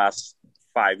over the last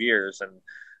 5 years,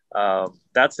 and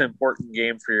that's an important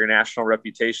game for your national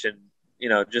reputation,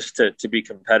 just to be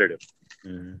competitive.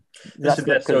 Mm-hmm. This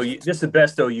is the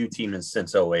best OU team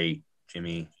since 08,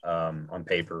 Jimmy, on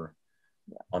paper.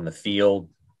 On the field,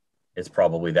 it's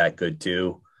probably that good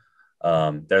too.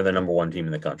 They're the number one team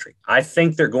in the country. I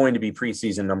think they're going to be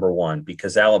preseason number one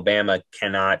because Alabama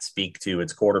cannot speak to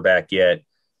its quarterback yet.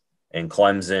 And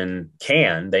Clemson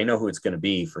can. They know who it's going to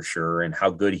be for sure and how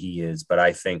good he is. But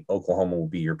I think Oklahoma will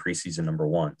be your preseason number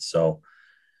one. So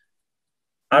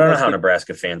I don't know how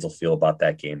Nebraska fans will feel about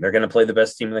that game. They're going to play the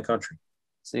best team in the country.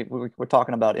 See, we're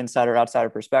talking about insider, outsider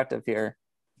perspective here.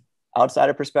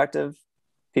 Outsider perspective,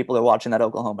 people are watching that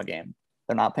Oklahoma game.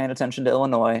 They're not paying attention to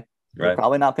Illinois. They're Right.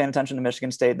 probably not paying attention to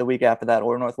Michigan State the week after that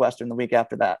or Northwestern the week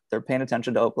after that. They're paying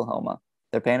attention to Oklahoma.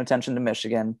 They're paying attention to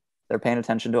Michigan. They're paying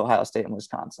attention to Ohio State and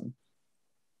Wisconsin.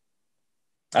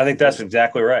 I think that's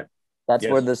exactly right. That's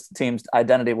where this team's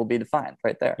identity will be defined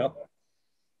right there. Yep.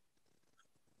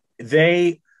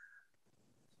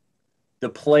 The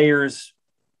players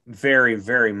very,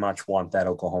 very much want that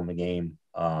Oklahoma game.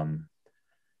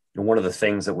 One of the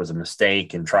things that was a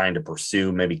mistake in trying to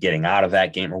pursue maybe getting out of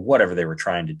that game or whatever they were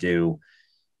trying to do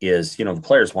is, the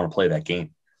players want to play that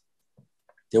game.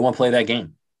 They want to play that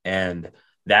game. And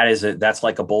that's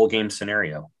like a bowl game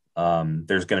scenario.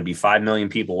 There's going to be 5 million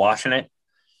people watching it,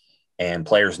 and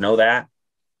players know that.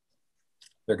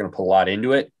 They're going to put a lot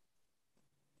into it.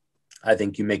 I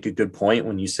think you make a good point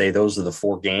when you say those are the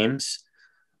 4 games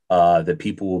that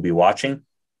people will be watching.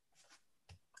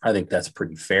 I think that's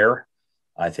pretty fair.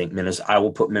 I think I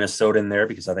will put Minnesota in there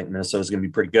because I think Minnesota is going to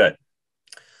be pretty good.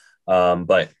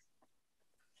 But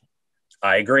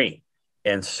I agree.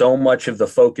 And so much of the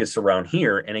focus around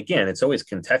here, and again, it's always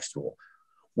contextual.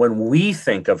 When we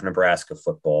think of Nebraska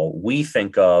football, we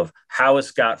think of how is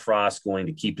Scott Frost going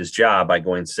to keep his job by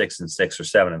going 6-6 or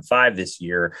 7-5 this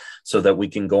year so that we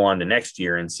can go on to next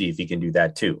year and see if he can do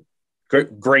that too.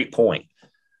 Great point.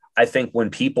 I think when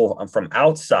people from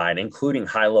outside, including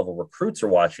high-level recruits, are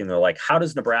watching, they're like, how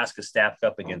does Nebraska stack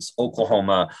up against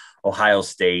Oklahoma, Ohio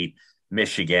State,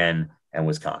 Michigan, and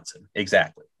Wisconsin?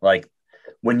 Exactly. Like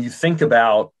when you think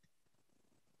about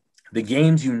the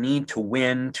games you need to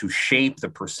win to shape the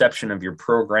perception of your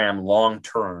program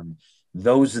long-term,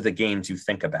 those are the games you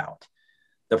think about.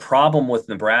 The problem with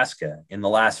Nebraska in the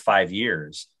last 5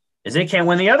 years is they can't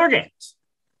win the other games,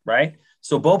 right?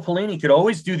 So Bo Pelini could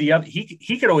always do the other.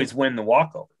 He could always win the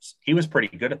walkovers. He was pretty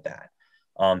good at that.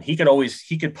 He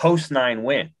could post 9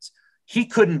 wins. He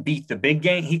couldn't beat the big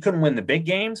game. He couldn't win the big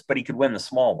games, but he could win the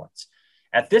small ones.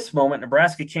 At this moment,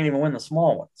 Nebraska can't even win the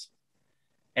small ones.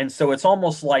 And so it's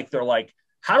almost like they're like,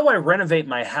 how do I renovate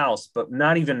my house but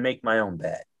not even make my own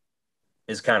bed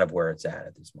is kind of where it's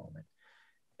at this moment.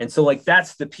 And so like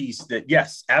that's the piece that,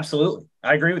 yes, absolutely.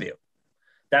 I agree with you.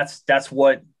 That's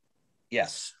what,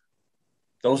 yes.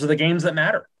 Those are the games that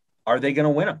matter. Are they going to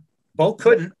win them? Bo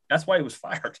couldn't. That's why he was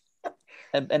fired.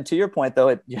 And to your point,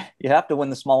 though, you have to win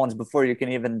the small ones before you can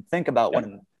even think about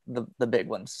winning the big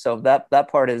ones. So that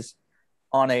part is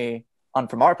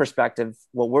from our perspective,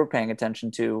 what we're paying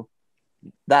attention to,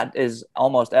 that is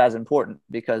almost as important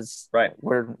because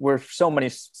we're so many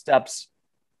steps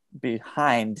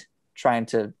behind trying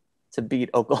to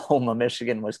beat Oklahoma,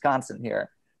 Michigan, Wisconsin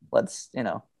here.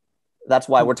 That's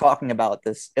why we're talking about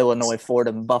this Illinois,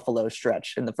 Fordham, Buffalo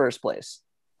stretch in the first place.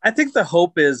 I think the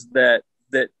hope is that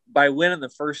by winning the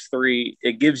first 3,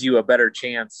 it gives you a better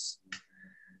chance.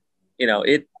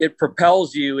 It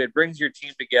propels you. It brings your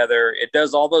team together. It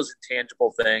does all those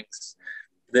intangible things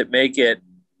that make it,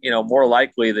 more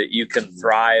likely that you can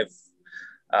thrive,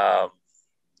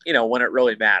 when it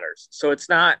really matters. So it's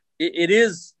not – it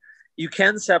is – you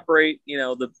can separate,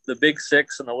 the big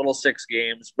 6 and the little 6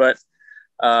 games, but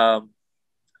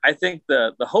I think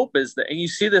the hope is that – and you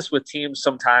see this with teams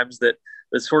sometimes that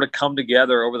sort of come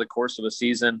together over the course of a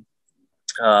season,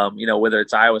 whether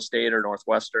it's Iowa State or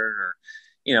Northwestern or –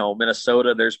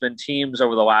 Minnesota. There's been teams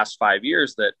over the last 5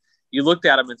 years that you looked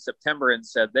at them in September and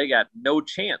said they got no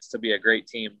chance to be a great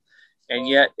team. And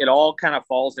yet it all kind of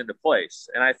falls into place.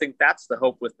 And I think that's the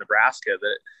hope with Nebraska,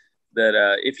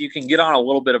 that if you can get on a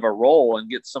little bit of a roll and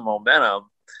get some momentum,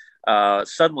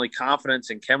 suddenly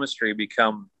confidence and chemistry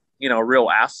become,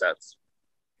 real assets.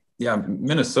 Yeah.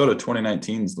 Minnesota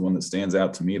 2019 is the one that stands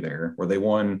out to me there, where they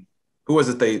won. Who was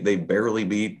it? They barely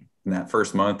beat in that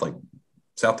first month, like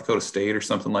South Dakota State or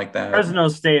something like that. Fresno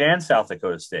State and South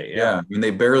Dakota State. Yeah. I mean,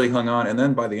 they barely hung on. And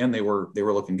then by the end, they were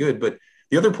looking good. But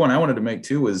the other point I wanted to make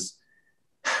too was,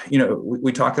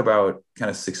 we talk about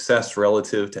kind of success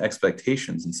relative to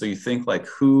expectations. And so you think like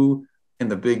who in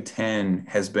the Big Ten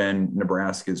has been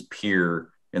Nebraska's peer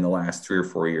in the last 3 or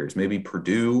 4 years? Maybe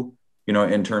Purdue,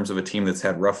 in terms of a team that's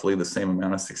had roughly the same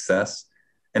amount of success.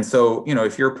 And so,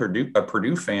 if you're a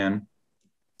Purdue fan,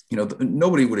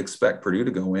 nobody would expect Purdue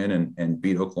to go in and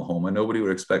beat Oklahoma. Nobody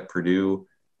would expect Purdue,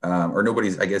 or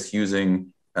nobody's, I guess,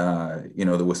 using,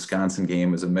 the Wisconsin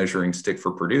game as a measuring stick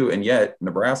for Purdue. And yet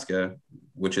Nebraska,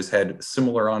 which has had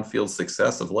similar on-field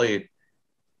success of late,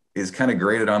 is kind of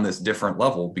graded on this different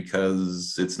level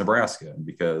because it's Nebraska and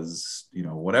because,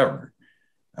 whatever.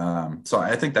 So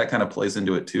I think that kind of plays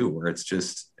into it too, where it's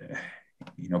just,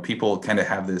 people kind of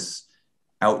have this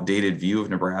outdated view of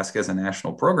Nebraska as a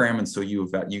national program. And so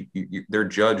they're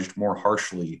judged more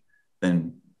harshly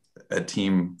than a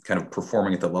team kind of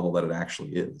performing at the level that it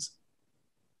actually is.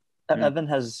 Evan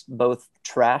has both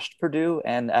trashed Purdue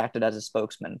and acted as a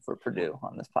spokesman for Purdue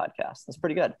on this podcast. That's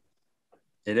pretty good.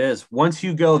 It is. Once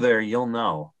you go there, you'll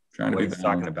know what he's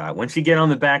talking about. Once you get on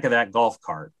the back of that golf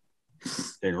cart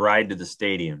and ride to the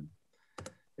stadium,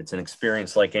 it's an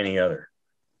experience like any other.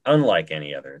 Unlike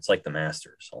any other. It's like the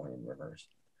Masters, only in reverse.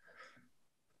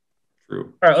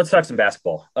 True. All right, let's talk some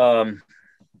basketball.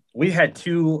 We had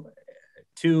two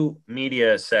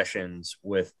media sessions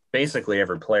with basically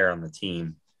every player on the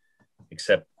team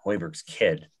except Hoiberg's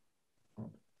kid,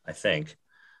 I think.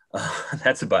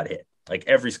 That's about it. Like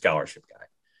every scholarship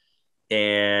guy.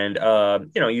 And,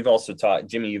 you've also talked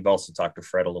to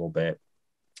Fred a little bit.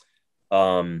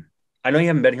 I know you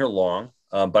haven't been here long,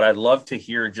 but I'd love to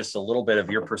hear just a little bit of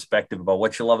your perspective about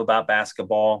what you love about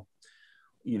basketball,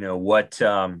 why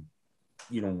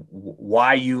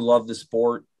you love the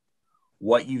sport,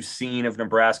 what you've seen of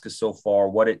Nebraska so far,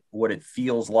 what it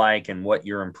feels like, and what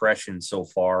your impressions so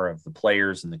far of the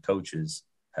players and the coaches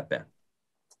have been.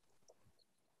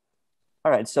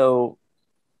 All right. So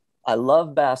I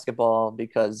love basketball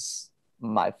because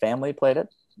my family played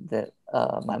it.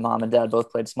 My mom and dad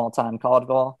both played small-time college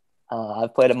ball.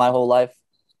 I've played it my whole life.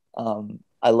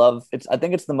 I love it. I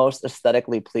think it's the most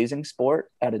aesthetically pleasing sport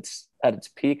at its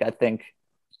peak. I think,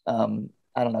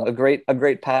 I don't know, a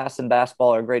great pass in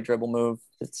basketball or a great dribble move.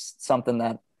 It's something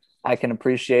that I can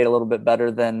appreciate a little bit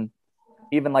better than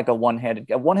even like a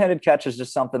one-handed catch is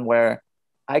just something where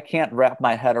I can't wrap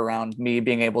my head around me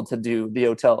being able to do the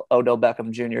Odell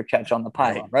Beckham Jr. catch on the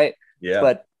pylon, right? Yeah.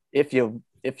 But if you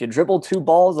dribble 2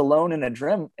 balls alone in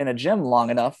a gym long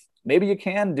enough, maybe you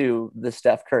can do the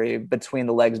Steph Curry between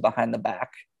the legs behind the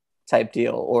back type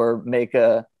deal, or make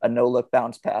a no-look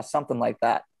bounce pass, something like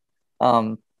that.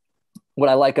 What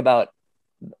I like about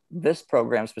this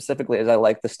program specifically is I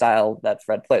like the style that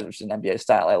Fred plays, which is an NBA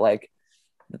style. I like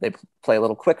that they play a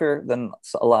little quicker than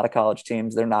a lot of college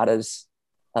teams. They're not as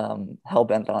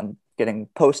hell-bent on getting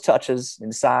post touches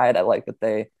inside. I like that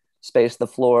they space the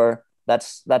floor.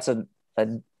 That's a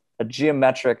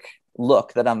geometric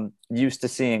look that I'm used to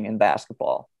seeing in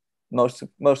basketball. Most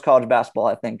college basketball,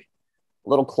 I think, a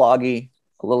little cloggy,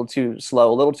 a little too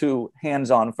slow, a little too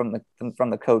hands-on from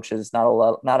the coaches.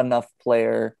 Not enough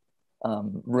player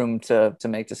room to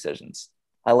make decisions.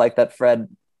 I like that Fred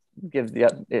gives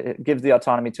the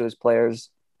autonomy to his players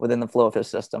within the flow of his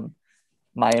system.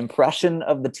 My impression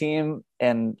of the team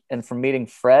and from meeting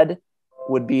Fred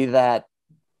would be that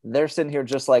they're sitting here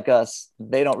just like us.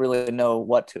 They don't really know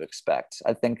what to expect.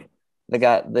 I think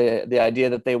the idea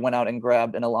that they went out and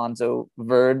grabbed an Alonzo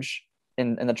Verge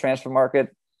in the transfer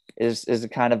market is a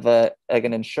kind of like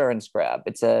an insurance grab.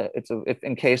 It's if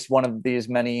in case one of these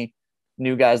many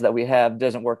new guys that we have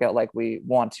doesn't work out like we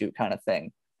want to, kind of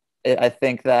thing. I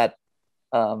think that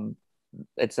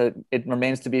it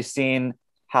remains to be seen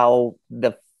how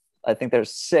I think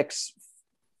there's 6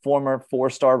 former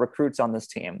 4-star recruits on this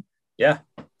team. Yeah.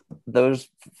 Those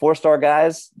 4-star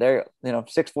guys, they're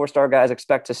 6 4-star guys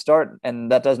expect to start,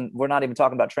 and we're not even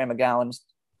talking about Trey McGowan,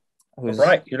 who's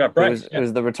right. You're not right.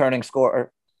 Who's the returning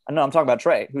scorer. No, I'm talking about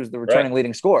Trey, who's the returning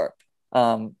leading scorer.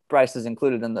 Bryce is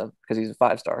included because he's a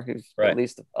 5-star, who's at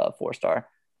least a 4-star.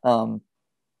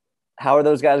 How are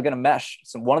those guys going to mesh?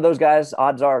 So one of those guys,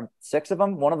 odds are 6 of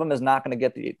them, one of them is not going to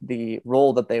get the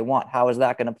role that they want. How is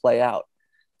that going to play out?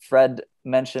 Fred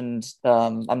mentioned,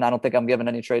 I don't think I'm giving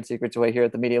any trade secrets away here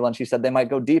at the media lunch. He said they might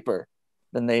go deeper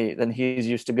than he's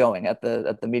used to going at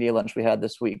the media lunch we had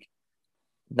this week.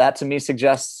 That to me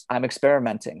suggests I'm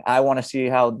experimenting. I want to see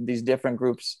how these different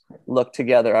groups look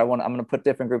together. I'm going to put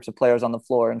different groups of players on the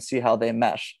floor and see how they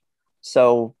mesh.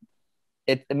 So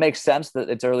it makes sense that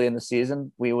it's early in the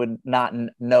season. We would not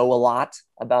know a lot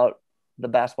about the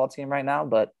basketball team right now,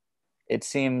 but it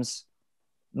seems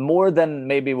more than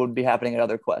maybe would be happening at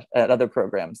other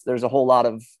programs. There's a whole lot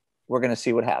of, we're going to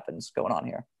see what happens going on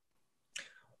here.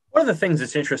 One of the things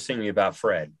that's interesting to me about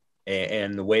Fred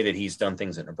and the way that he's done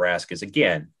things at Nebraska is,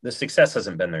 again, the success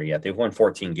hasn't been there yet. They've won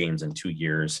 14 games in 2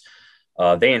 years.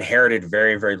 They inherited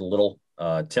very, very little.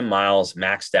 Tim Miles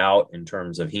maxed out in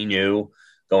terms of, he knew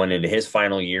going into his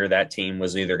final year, that team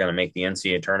was either going to make the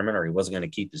NCAA tournament or he wasn't going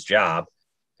to keep his job.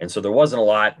 And so there wasn't a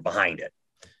lot behind it.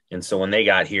 And so when they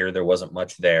got here, there wasn't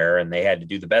much there, and they had to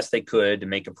do the best they could to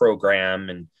make a program.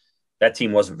 And that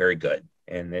team wasn't very good.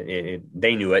 And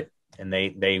they knew it, and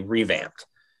they revamped.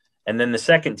 And then the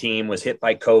second team was hit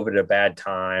by COVID at a bad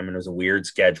time, and it was a weird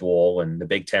schedule, and the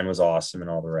Big Ten was awesome and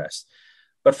all the rest.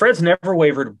 But Fred's never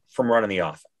wavered from running the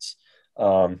offense.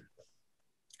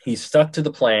 He's stuck to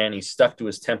the plan. He's stuck to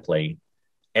his template,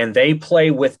 and they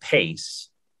play with pace.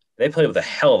 They play with a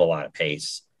hell of a lot of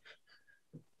pace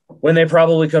when they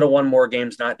probably could have won more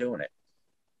games not doing it.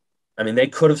 I mean, they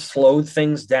could have slowed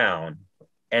things down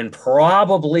and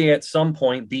probably at some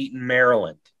point beaten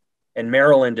Maryland. And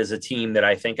Maryland is a team that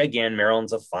I think, again,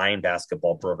 Maryland's a fine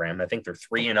basketball program. I think they're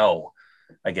 3-0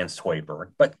 against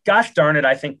Hoiberg. But gosh darn it,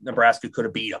 I think Nebraska could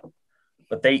have beat them.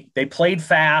 But they played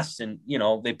fast, and, you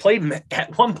know, they played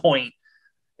at one point,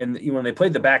 and when they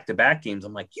played the back-to-back games,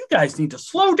 I'm like, you guys need to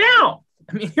slow down.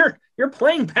 I mean, you're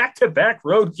playing back-to-back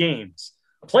road games.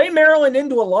 Play Maryland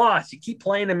into a loss. You keep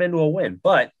playing them into a win.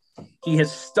 But he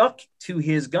has stuck to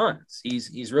his guns.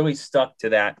 He's really stuck to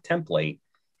that template.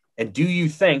 And do you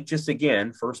think, just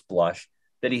again, first blush,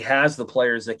 that he has the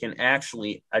players that can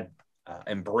actually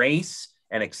embrace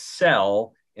and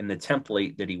excel in the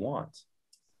template that he wants?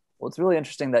 Well, it's really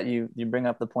interesting that you bring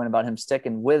up the point about him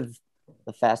sticking with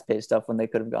the fast-paced stuff when they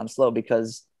could have gone slow,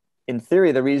 because in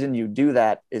theory, the reason you do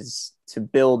that is to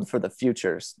build for the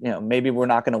futures. You know, maybe we're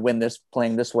not going to win this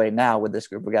playing this way now with this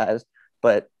group of guys,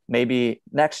 but maybe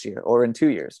next year or in 2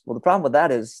 years. Well, the problem with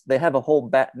that is they have a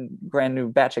whole brand new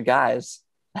batch of guys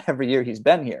every year he's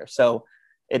been here. So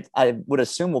I would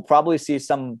assume we'll probably see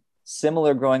some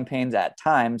similar growing pains at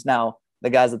times. Now, the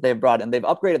guys that they've brought in, they've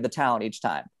upgraded the talent each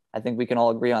time. I think we can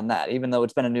all agree on that. Even though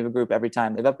it's been a new group every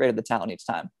time, they've upgraded the talent each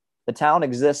time. The talent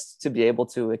exists to be able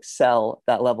to excel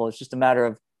at that level. It's just a matter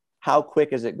of how quick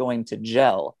is it going to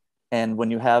gel. And when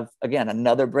you have, again,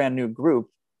 another brand new group,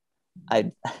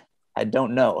 I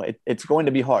don't know. It's going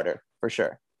to be harder for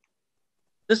sure.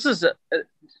 This is,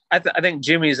 I think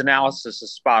Jimmy's analysis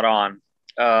is spot on.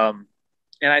 And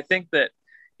I think that,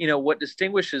 you know, what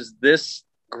distinguishes this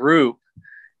group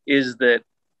is that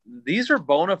these are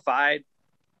bona fide,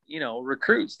 you know,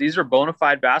 recruits. These are bona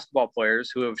fide basketball players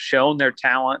who have shown their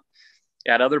talent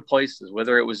at other places,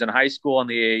 whether it was in high school on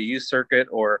the AAU circuit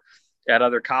or at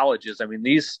other colleges. I mean,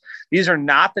 these are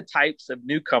not the types of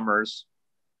newcomers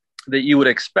that you would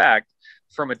expect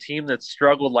from a team that's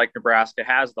struggled like Nebraska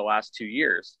has the last 2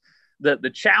 years.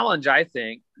 The challenge, I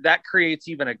think, that creates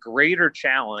even a greater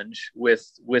challenge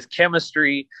with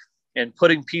chemistry and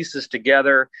putting pieces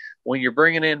together when you're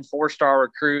bringing in 4-star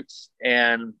recruits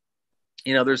and,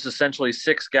 you know, there's essentially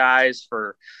 6 guys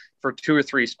for 2 or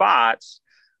 3 spots.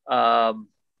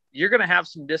 You're going to have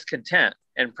some discontent,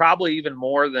 and probably even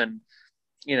more than,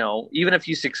 you know, even if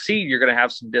you succeed, you're going to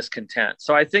have some discontent.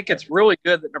 So I think it's really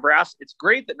good that it's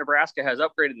great that Nebraska has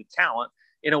upgraded the talent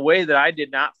in a way that I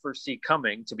did not foresee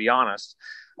coming, to be honest.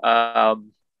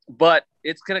 But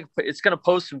it's going to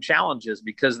pose some challenges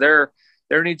because there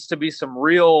needs to be some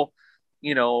real,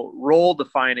 you know, role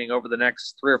defining over the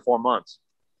next 3 or 4 months.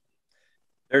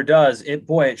 There does. It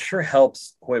sure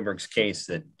helps Hoiberg's case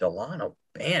that Delano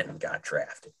Banton got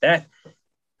drafted. That,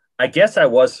 I guess I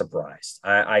was surprised.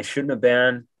 I shouldn't have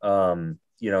been.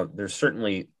 You know, there's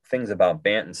certainly things about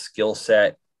Banton's skill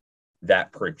set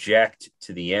that project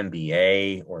to the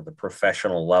NBA or the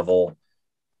professional level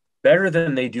better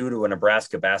than they do to a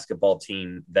Nebraska basketball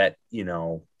team that, you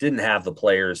know, didn't have the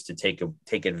players to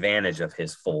take advantage of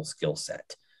his full skill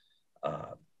set.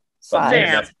 That's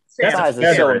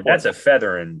a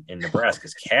feather in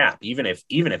Nebraska's cap, even if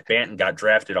Banton got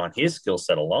drafted on his skill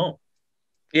set alone.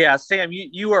 Yeah, Sam,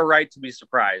 you are right to be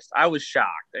surprised. I was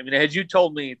shocked. I mean, had you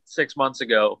told me 6 months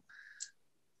ago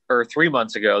or 3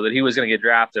 months ago that he was going to get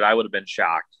drafted, I would have been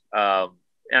shocked. And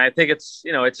I think it's,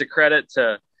 you know, it's a credit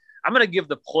to, I'm going to give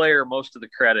the player most of the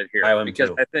credit here because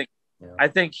too. I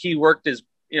think he worked his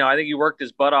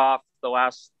butt off the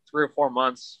last 3 or 4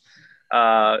 months.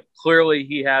 Clearly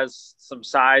he has some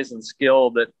size and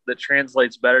skill that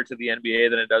translates better to the NBA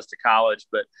than it does to college.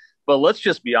 But let's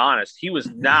just be honest, he was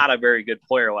not a very good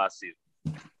player last season.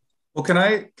 Well, can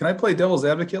I play devil's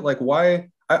advocate? Like, why?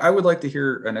 I would like to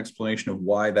hear an explanation of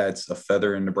why that's a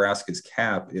feather in Nebraska's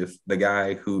cap if the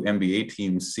guy who NBA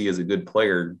teams see as a good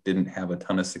player didn't have a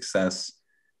ton of success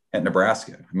at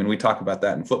Nebraska. I mean, we talk about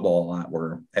that in football a lot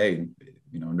where, hey,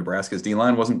 Nebraska's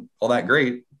D-line wasn't all that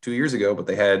great 2 years ago, but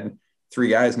they had 3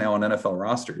 guys now on NFL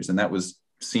rosters, and that was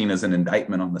seen as an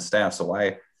indictment on the staff. So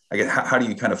how do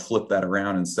you kind of flip that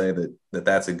around and say that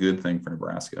that's a good thing for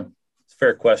Nebraska? It's a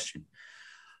fair question.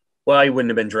 Well, he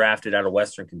wouldn't have been drafted out of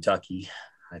Western Kentucky.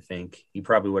 I think he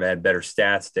probably would have had better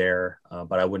stats there,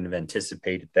 but I wouldn't have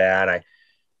anticipated that.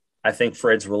 I think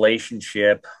Fred's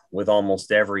relationship with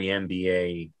almost every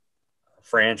NBA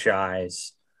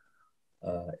franchise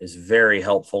is very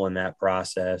helpful in that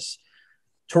process.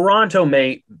 Toronto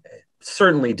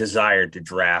certainly desired to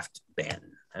draft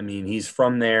Banton. I mean, he's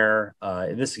from there.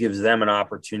 This gives them an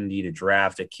opportunity to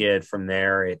draft a kid from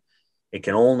there. It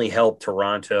can only help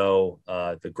Toronto,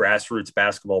 the grassroots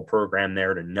basketball program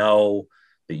there, to know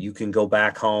that you can go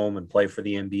back home and play for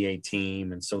the NBA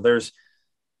team. And so there's,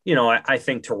 I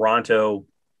think Toronto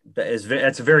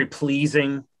it's very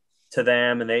pleasing to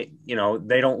them, and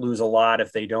they don't lose a lot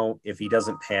if he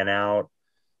doesn't pan out.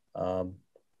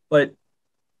 But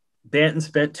Banton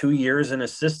spent 2 years in a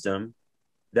system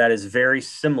that is very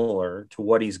similar to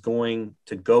what he's going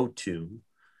to go to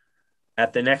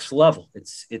at the next level.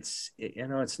 It's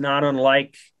not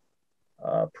unlike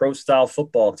pro style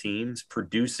football teams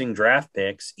producing draft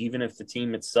picks, even if the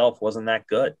team itself wasn't that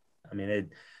good. I mean,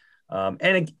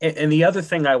 and the other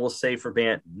thing I will say for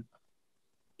Banton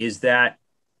is that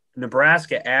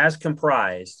Nebraska, as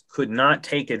comprised, could not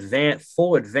take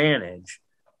full advantage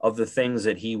of the things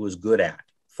that he was good at.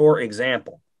 For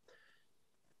example,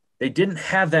 they didn't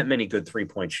have that many good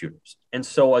 3-point shooters. And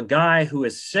so a guy who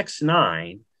is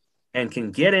 6'9" and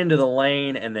can get into the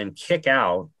lane and then kick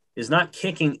out is not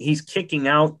kicking. He's kicking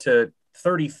out to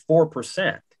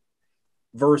 34%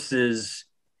 versus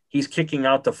he's kicking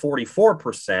out to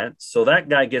 44%. So that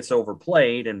guy gets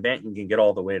overplayed and Banton can get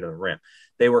all the way to the rim.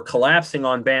 They were collapsing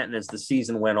on Banton as the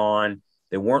season went on.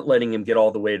 They weren't letting him get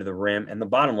all the way to the rim. And the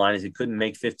bottom line is he couldn't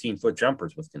make 15-foot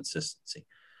jumpers with consistency.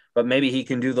 But maybe he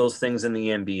can do those things in the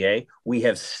NBA. We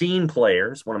have seen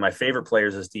players. One of my favorite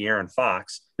players is De'Aaron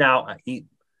Fox. Now,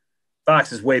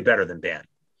 Fox is way better than Banton,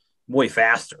 way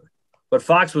faster. But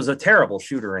Fox was a terrible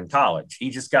shooter in college. He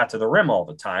just got to the rim all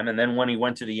the time. And then when he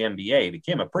went to the NBA, he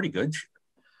became a pretty good shooter.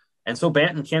 And so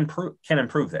Banton can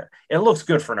improve there. It looks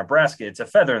good for Nebraska. It's a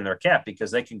feather in their cap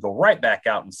because they can go right back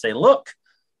out and say, look,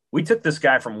 we took this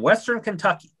guy from Western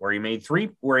Kentucky where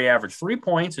he averaged 3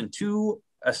 points and 2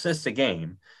 assists a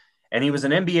game. And he was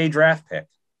an NBA draft pick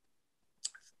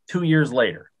 2 years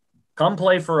later. Come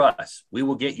play for us. We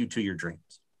will get you to your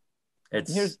dreams.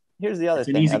 Here's the other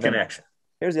thing. It's an easy Evan. connection.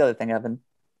 Here's the other thing, Evan.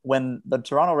 When the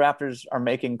Toronto Raptors are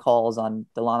making calls on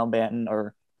Delano Banton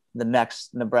or the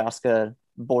next Nebraska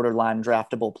borderline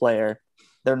draftable player,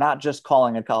 they're not just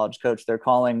calling a college coach. They're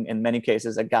calling, in many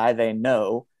cases, a guy they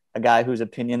know, a guy whose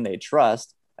opinion they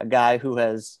trust, a guy who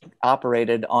has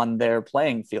operated on their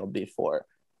playing field before.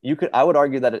 I would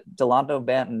argue that Delano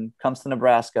Banton comes to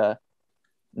Nebraska,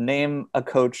 name a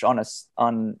coach on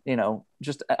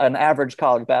just an average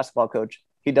college basketball coach.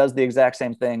 He does the exact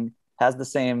same thing, has the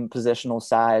same positional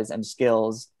size and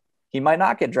skills. He might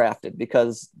not get drafted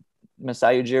because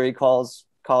Masai Ujiri calls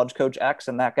college coach X,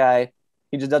 and that guy,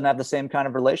 he just doesn't have the same kind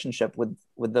of relationship with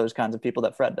those kinds of people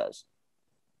that Fred does.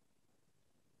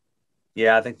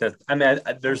 Yeah, I think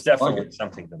there's definitely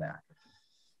something to that.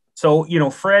 So,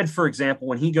 Fred, for example,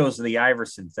 when he goes to the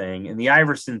Iverson thing, and the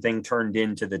Iverson thing turned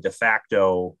into the de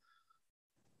facto,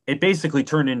 it basically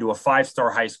turned into a 5-star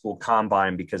high school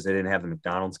combine because they didn't have the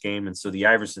McDonald's game. And so the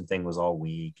Iverson thing was all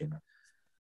weak. And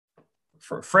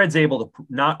Fred's able to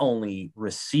not only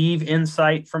receive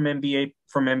insight from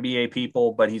NBA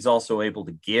people, but he's also able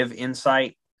to give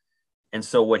insight. And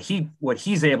so what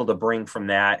he's able to bring from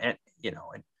that, and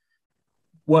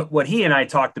what he and I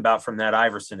talked about from that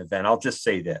Iverson event, I'll just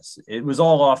say this: it was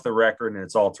all off the record, and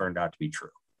it's all turned out to be true.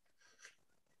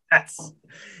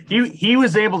 He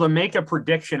was able to make a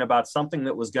prediction about something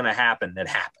that was going to happen that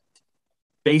happened,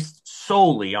 based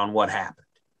solely on what happened.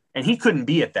 And he couldn't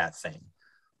be at that thing,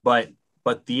 but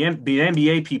the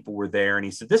NBA people were there, and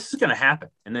he said, "This is going to happen,"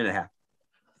 and then it happened.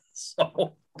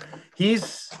 So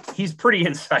he's pretty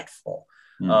insightful.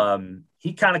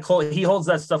 He holds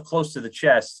that stuff close to the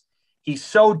chest. He's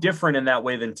so different in that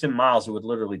way than Tim Miles, who would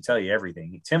literally tell you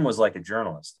everything. Tim was like a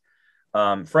journalist.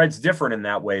 Fred's different in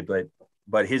that way,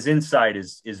 but his insight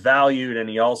is valued, and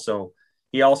he also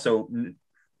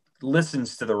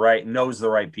listens to knows the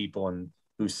right people, and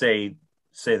who say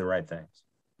the right things.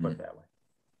 Put it that way.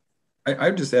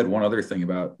 I'd just add one other thing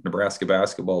about Nebraska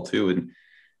basketball too. And,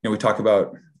 we talk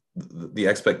about the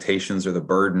expectations or the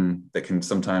burden that can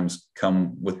sometimes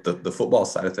come with the football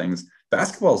side of things.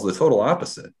 Basketball is the total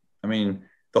opposite. I mean,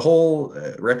 the whole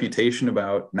reputation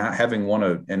about not having won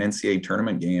an NCAA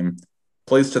tournament game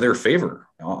plays to their favor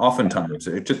oftentimes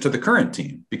to the current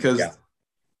team, because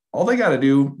all they got to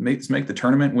do is make the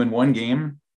tournament, win one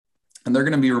game, and they're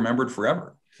going to be remembered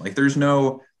forever. Like there's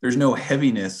no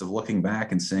heaviness of looking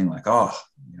back and saying like, oh,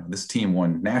 this team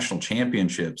won national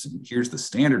championships and here's the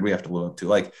standard we have to live up to.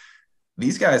 Like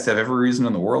these guys have every reason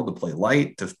in the world to play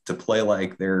light, to play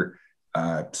like they're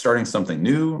starting something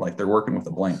new, like they're working with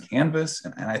a blank canvas.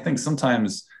 And I think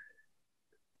sometimes,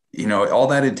 all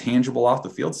that intangible off the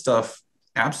field stuff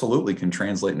absolutely can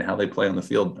translate into how they play on the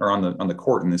field or on the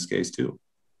court in this case too.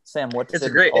 Sam, it's a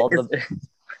great point.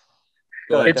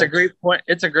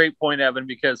 It's a great point, Evan,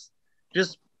 because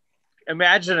just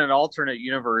imagine an alternate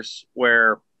universe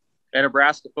where a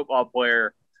Nebraska football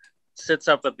player sits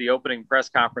up at the opening press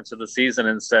conference of the season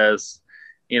and says,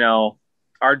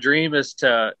 our dream is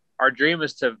to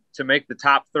make the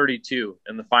top 32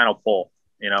 in the final poll.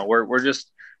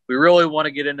 We really want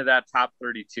to get into that top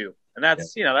 32. And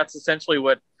that's, that's essentially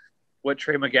what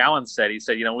Trey McKewon said. He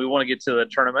said, we want to get to the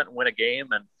tournament and win a game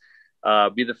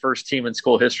and be the first team in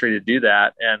school history to do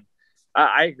that. And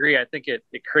I agree. I think it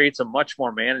creates a much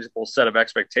more manageable set of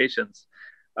expectations.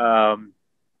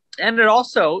 And it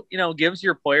also, gives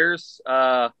your players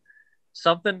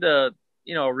something to,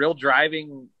 a real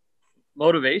driving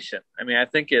motivation. I mean, I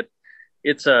think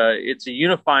it's a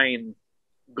unifying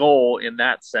goal in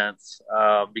that sense,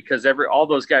 because all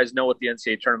those guys know what the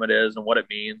NCAA tournament is and what it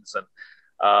means. And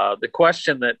the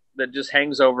question that just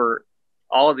hangs over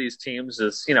all of these teams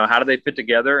is, how do they fit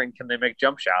together and can they make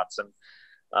jump shots? And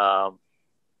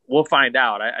we'll find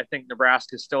out. I think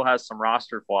Nebraska still has some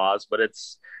roster flaws, but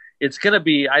it's going to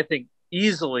be, I think,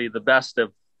 easily the best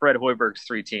of Fred Hoiberg's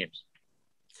three teams.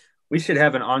 We should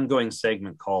have an ongoing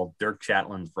segment called Dirk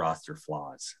Chatelain's roster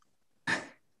flaws.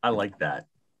 I like that.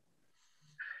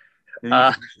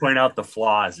 Point out the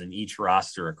flaws in each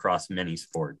roster across many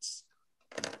sports.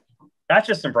 Not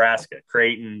just Nebraska,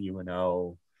 Creighton,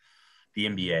 UNO, the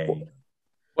NBA.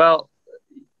 Well,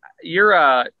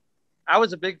 I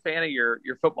was a big fan of your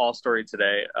football story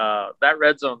today. That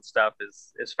red zone stuff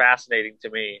is fascinating to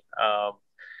me.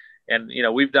 And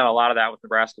we've done a lot of that with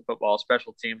Nebraska football,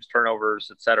 special teams,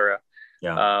 turnovers, etc.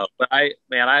 Yeah. But I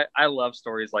love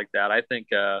stories like that. I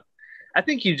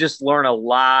think you just learn a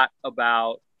lot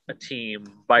about a team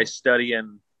by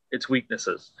studying its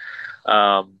weaknesses.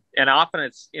 And often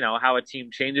it's, how a team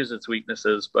changes its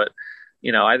weaknesses, but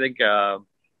I think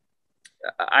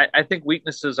I think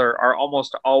weaknesses are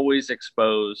almost always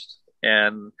exposed,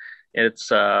 and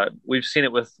it's we've seen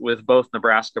it with both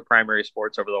Nebraska primary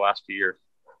sports over the last few years.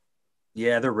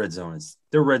 Yeah, their red zone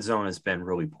has been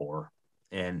really poor,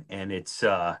 and it's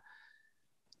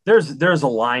there's a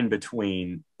line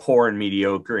between poor and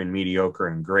mediocre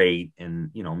and great,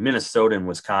 and Minnesota and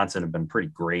Wisconsin have been pretty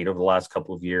great over the last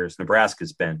couple of years.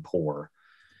 Nebraska's been poor,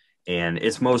 and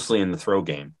it's mostly in the throw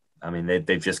game. I mean,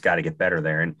 they've just got to get better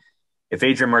there. And if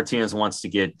Adrian Martinez wants to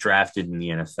get drafted in the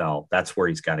NFL, that's where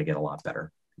he's got to get a lot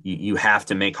better. You have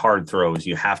to make hard throws.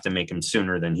 You have to make them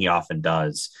sooner than he often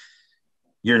does.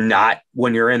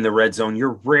 When you're in the red zone,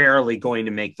 you're rarely going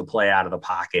to make the play out of the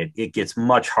pocket. It gets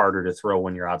much harder to throw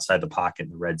when you're outside the pocket in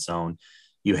the red zone.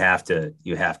 You have to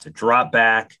drop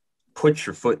back, put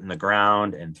your foot in the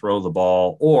ground and throw the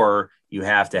ball, or you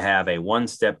have to have a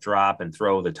one-step drop and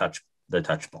throw the touch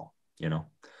ball.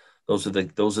 Those are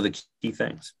the key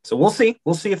things. So we'll see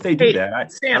if they do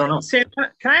that. Sam, I don't know. Sam,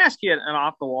 can I ask you an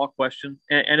off the wall question?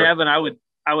 And Sure. Evan,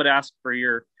 I would ask for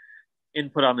your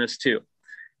input on this too.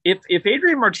 If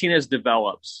Adrian Martinez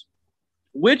develops,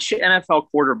 which NFL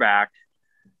quarterback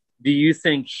do you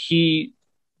think he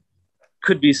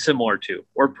could be similar to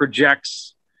or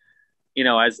projects,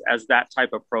 as that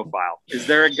type of profile? Is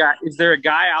there a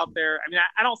guy out there? I mean,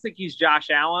 I don't think he's Josh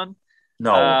Allen.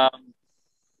 No.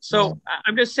 So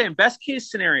I'm just saying, best case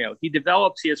scenario, he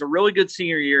develops, he has a really good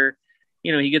senior year,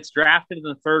 he gets drafted in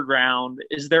the third round.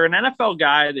 Is there an NFL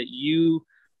guy that you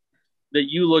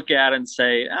look at and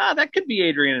say, that could be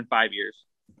Adrian in 5 years?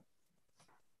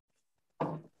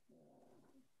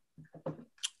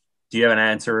 Do you have an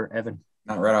answer, Evan?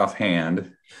 Not right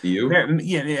offhand. Do you?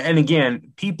 Yeah. And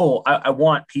again, I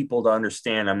want people to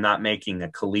understand I'm not making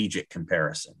a collegiate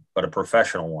comparison, but a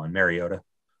professional one. Mariota.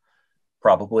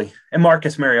 Probably. And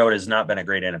Marcus Mariota has not been a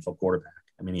great NFL quarterback.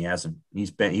 I mean, he hasn't.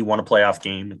 He won a playoff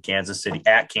game at Kansas City.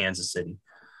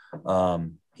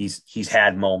 He's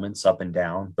had moments up and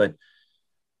down, but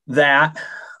that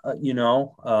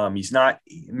he's not.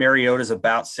 Mariota's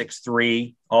about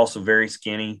 6'3", also very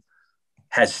skinny,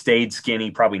 has stayed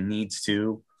skinny, probably needs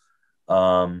to.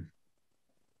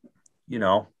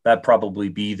 That'd probably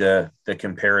be the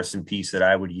comparison piece that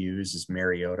I would use is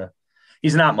Mariota.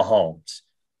 He's not Mahomes.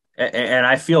 And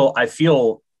I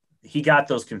feel he got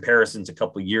those comparisons a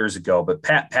couple of years ago, but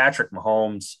Patrick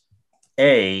Mahomes,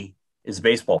 A, is a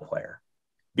baseball player.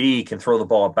 B, can throw the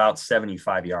ball about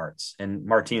 75 yards, and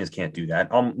Martinez can't do that.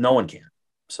 No one can.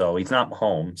 So he's not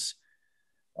Mahomes.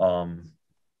 I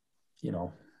don't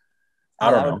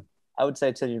know. I would say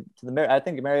I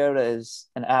think Mariota is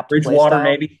an apt Bridgewater, play style.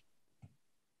 maybe.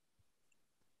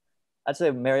 I'd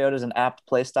say Mariota is an apt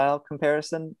play style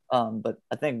comparison. But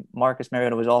I think Marcus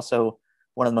Mariota was also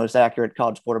one of the most accurate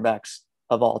college quarterbacks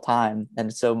of all time.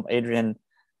 And so Adrian,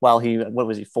 while what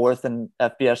was he, fourth in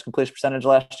FBS completion percentage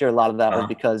last year? A lot of that was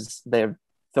because they're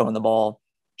throwing the ball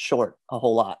short a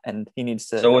whole lot, and he needs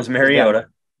to. So was Mariota.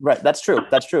 Right, that's true.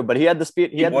 But he had the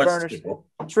speed. He had the burners.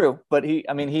 True, but he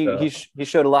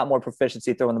showed a lot more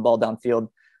proficiency throwing the ball downfield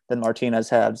than Martinez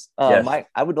has. Yes.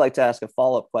 I would like to ask a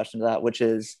follow-up question to that, which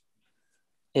is,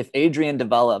 if Adrian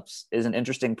develops, is an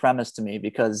interesting premise to me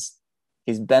because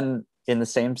he's been in the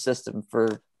same system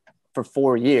for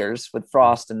 4 years with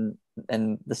Frost and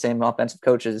the same offensive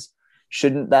coaches.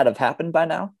 Shouldn't that have happened by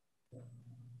now?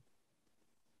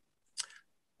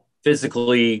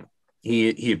 Physically,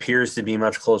 he appears to be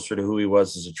much closer to who he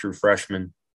was as a true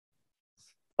freshman.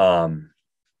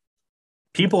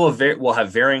 People will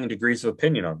have varying degrees of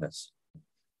opinion on this.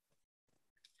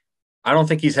 I don't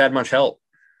think he's had much help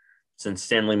since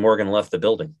Stanley Morgan left the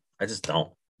building. I just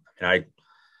don't. They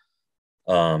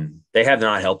have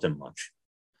not helped him much.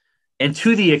 And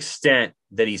to the extent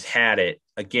that he's had it,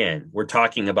 again, we're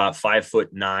talking about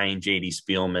 5'9" JD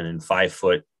Spielman and 5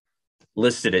 foot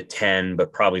listed at 10,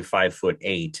 but probably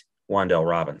 5'8" Wan'Dale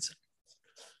Robinson.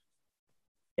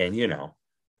 And,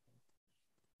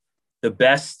 the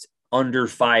best under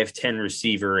 5'10"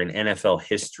 receiver in NFL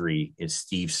history is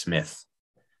Steve Smith.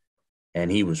 And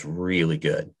he was really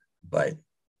good, but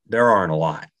there aren't a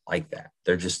lot like that.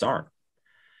 There just aren't.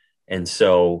 And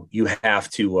so you have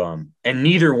to, and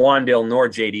neither Wan'Dale nor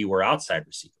JD were outside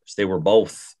receivers. They were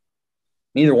both,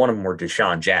 neither one of them were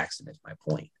Deshaun Jackson, is my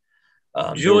point.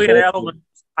 Julian Edelman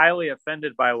is highly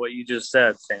offended by what you just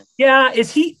said, Sam. Yeah,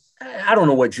 is he? I don't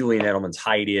know what Julian Edelman's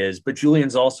height is, but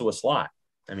Julian's also a slot.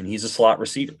 I mean, he's a slot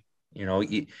receiver.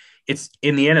 It's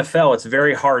in the NFL, it's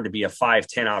very hard to be a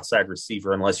 5'10" outside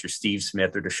receiver unless you're Steve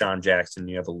Smith or Deshaun Jackson,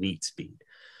 you have elite speed.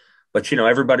 But,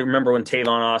 everybody remember when Tavon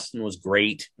Austin was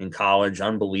great in college,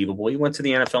 unbelievable. He went to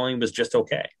the NFL and he was just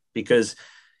okay because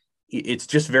it's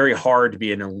just very hard to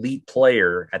be an elite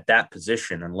player at that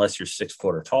position unless you're 6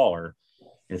 foot or taller.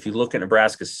 And if you look at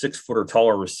Nebraska's 6 foot or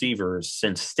taller receivers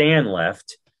since Stan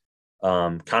left,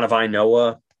 Kanawai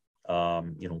Noah,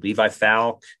 Levi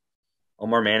Falk,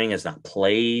 Omar Manning has not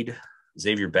played.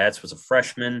 Xavier Betts was a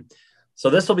freshman. So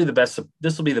this will be the best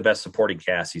supporting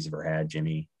cast he's ever had,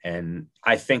 Jimmy. And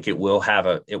I think it will have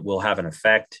an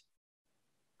effect.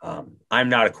 I'm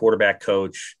not a quarterback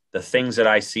coach. The things that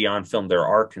I see on film, there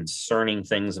are concerning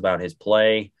things about his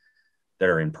play that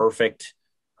are imperfect.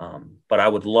 But I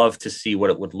would love to see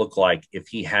what it would look like if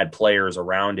he had players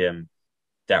around him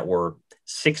that were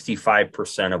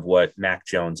 65% of what Mac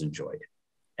Jones enjoyed.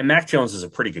 And Mac Jones is a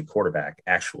pretty good quarterback,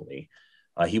 actually.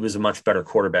 He was a much better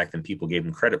quarterback than people gave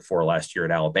him credit for last year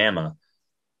at Alabama.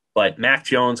 But Mac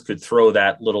Jones could throw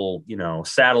that little,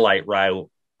 satellite route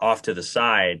off to the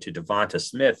side to Devonta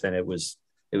Smith, and it was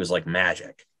like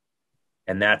magic.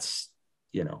 And that's,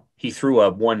 he threw a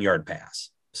 1 yard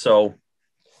pass. So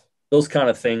those kind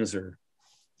of things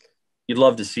you'd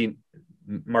love to see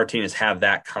Martinez have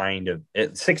that kind of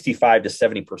 65 to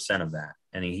 70% of that.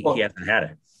 And he hasn't had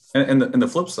it. And the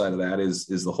flip side of that is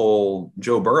the whole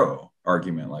Joe Burrow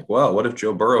argument. Like, well, what if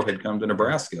Joe Burrow had come to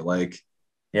Nebraska? Like,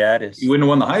 yeah, it is. He wouldn't have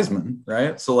won the Heisman,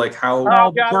 right? So, like, how?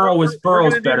 Oh, God, Burrow's better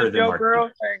than Joe Burrow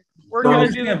thing. We're going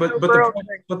to do the Joe Burrow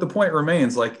thing. But the point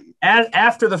remains, like,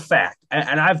 after the fact,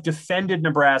 and I've defended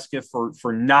Nebraska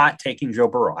for not taking Joe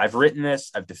Burrow. I've written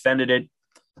this. I've defended it.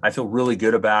 I feel really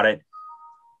good about it.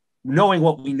 Knowing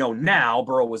what we know now,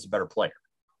 Burrow was a better player.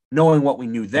 Knowing what we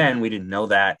knew then, we didn't know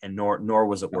that, and nor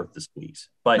was it worth the squeeze.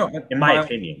 But in my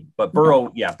opinion,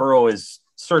 Burrow is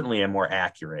certainly a more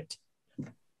accurate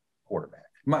quarterback.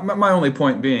 My only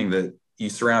point being that you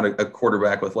surround a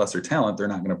quarterback with lesser talent, they're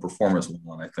not going to perform as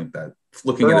well. And I think that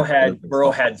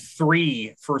Burrow had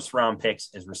 3 first-round picks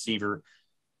as receivers,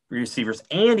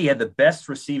 and he had the best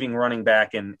receiving running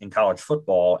back in college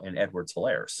football in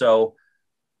Edwards-Helaire. So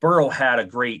Burrow had a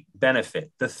great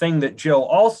benefit. The thing that Joe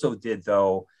also did,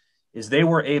 though, is they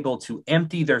were able to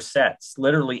empty their sets,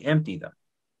 literally empty them,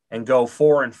 and go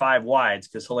 4 and 5 wides,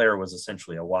 because Hilaire was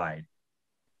essentially a wide,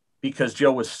 because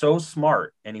Joe was so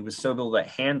smart and he was so able to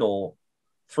handle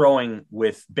throwing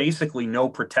with basically no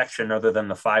protection other than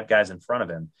the 5 guys in front of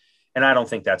him. And I don't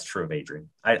think that's true of Adrian.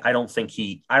 I don't think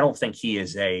he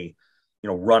is a,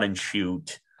 run and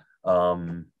shoot,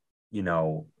 kind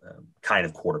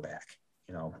of quarterback.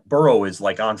 Burrow is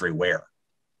like Andre Ware.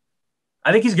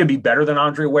 I think he's going to be better than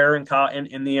Andre Ware in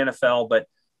the NFL, but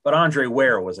Andre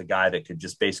Ware was a guy that could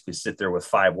just basically sit there with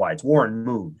 5 wides. Warren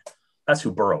Moon, that's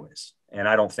who Burrow is. And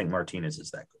I don't think Martinez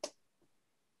is that good.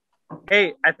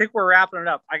 Hey, I think we're wrapping it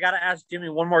up. I got to ask Jimmy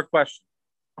one more question.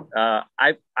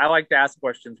 I like to ask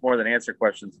questions more than answer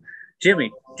questions.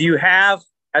 Jimmy, do you have,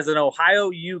 as an Ohio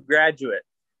U graduate,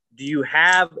 do you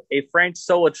have a Frank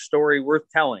Solich story worth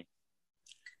telling?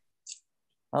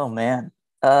 Oh man.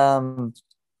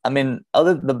 I mean,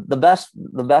 the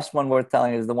best one worth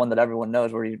telling is the one that everyone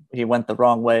knows, where he went the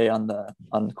wrong way on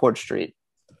Court Street.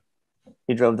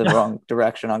 He drove the wrong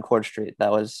direction on Court Street.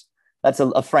 That's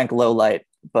a Frank lowlight,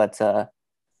 but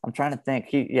I'm trying to think.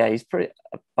 He's pretty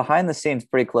behind the scenes,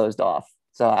 pretty closed off.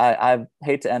 So I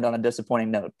hate to end on a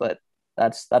disappointing note, but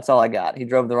that's all I got. He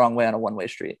drove the wrong way on a one-way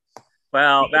street.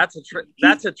 Well, that's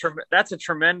a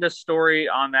tremendous story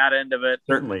on that end of it.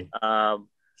 Certainly.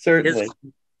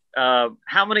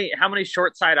 How many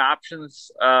short side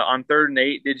options on 3rd and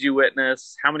 8 did you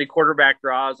witness? How many quarterback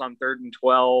draws on 3rd and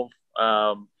 12?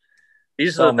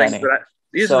 These are the things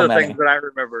that I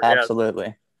remember.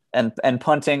 Absolutely. Yes. And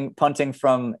punting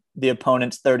from the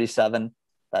opponent's 37.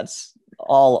 That's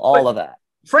all of that.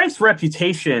 Frank's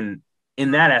reputation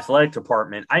in that athletic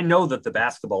department, I know that the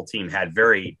basketball team had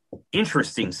very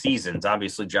interesting seasons.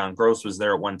 Obviously, John Gross was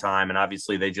there at one time, and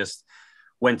obviously they just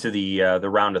went to the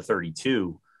round of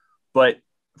 32. But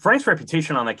Frank's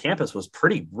reputation on that campus was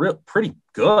pretty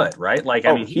good, right? Like,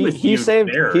 I mean, he saved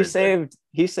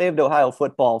Ohio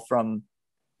football from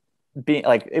being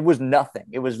like, it was nothing.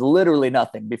 It was literally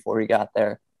nothing before he got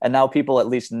there. And now people at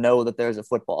least know that there's a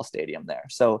football stadium there.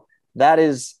 So that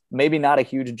is maybe not a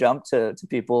huge jump to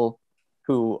people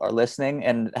who are listening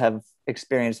and have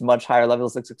experienced much higher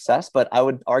levels of success. But I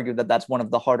would argue that that's one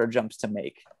of the harder jumps to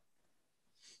make.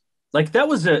 Like,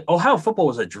 Ohio football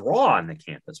was a draw on the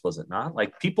campus, was it not?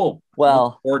 Like, people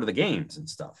looked forward to the games and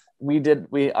stuff.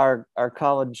 Our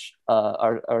college,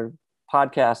 our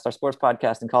podcast, our sports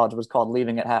podcast in college was called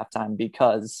Leaving at Halftime,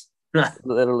 because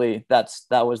literally that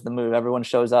was the move. Everyone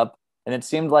shows up, and it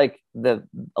seemed like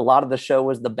a lot of the show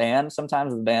was the band.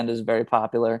 Sometimes the band is very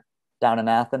popular down in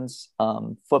Athens.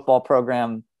 Football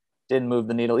program didn't move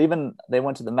the needle. Even they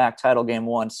went to the MAC title game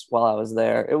once while I was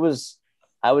there.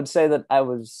 I would say that I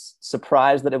was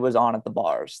surprised that it was on at the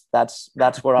bars. That's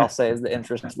where I'll say is the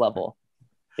interest level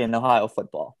in Ohio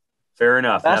football. Fair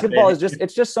enough. Basketball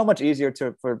it's just so much easier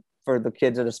for the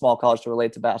kids at a small college to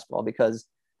relate to basketball, because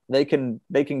they can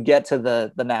get to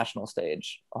the national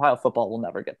stage. Ohio football will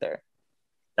never get there.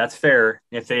 That's fair.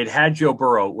 If they'd had Joe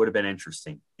Burrow, it would have been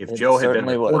interesting. If Joe had been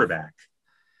the quarterback.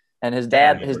 And his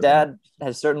dad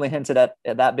has certainly hinted at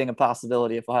that being a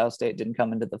possibility if Ohio State didn't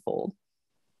come into the fold.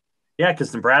 Yeah,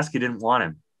 because Nebraska didn't want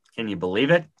him. Can you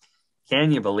believe it?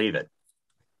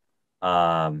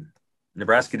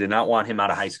 Nebraska did not want him out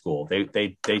of high school.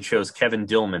 They chose Kevin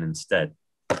Dillman instead.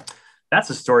 That's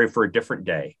a story for a different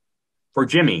day. For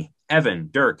Jimmy, Evan,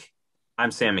 Dirk, I'm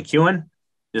Sam McKewon.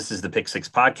 This is the Pick Six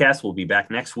Podcast. We'll be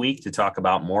back next week to talk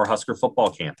about more Husker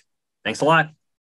football camp. Thanks a lot.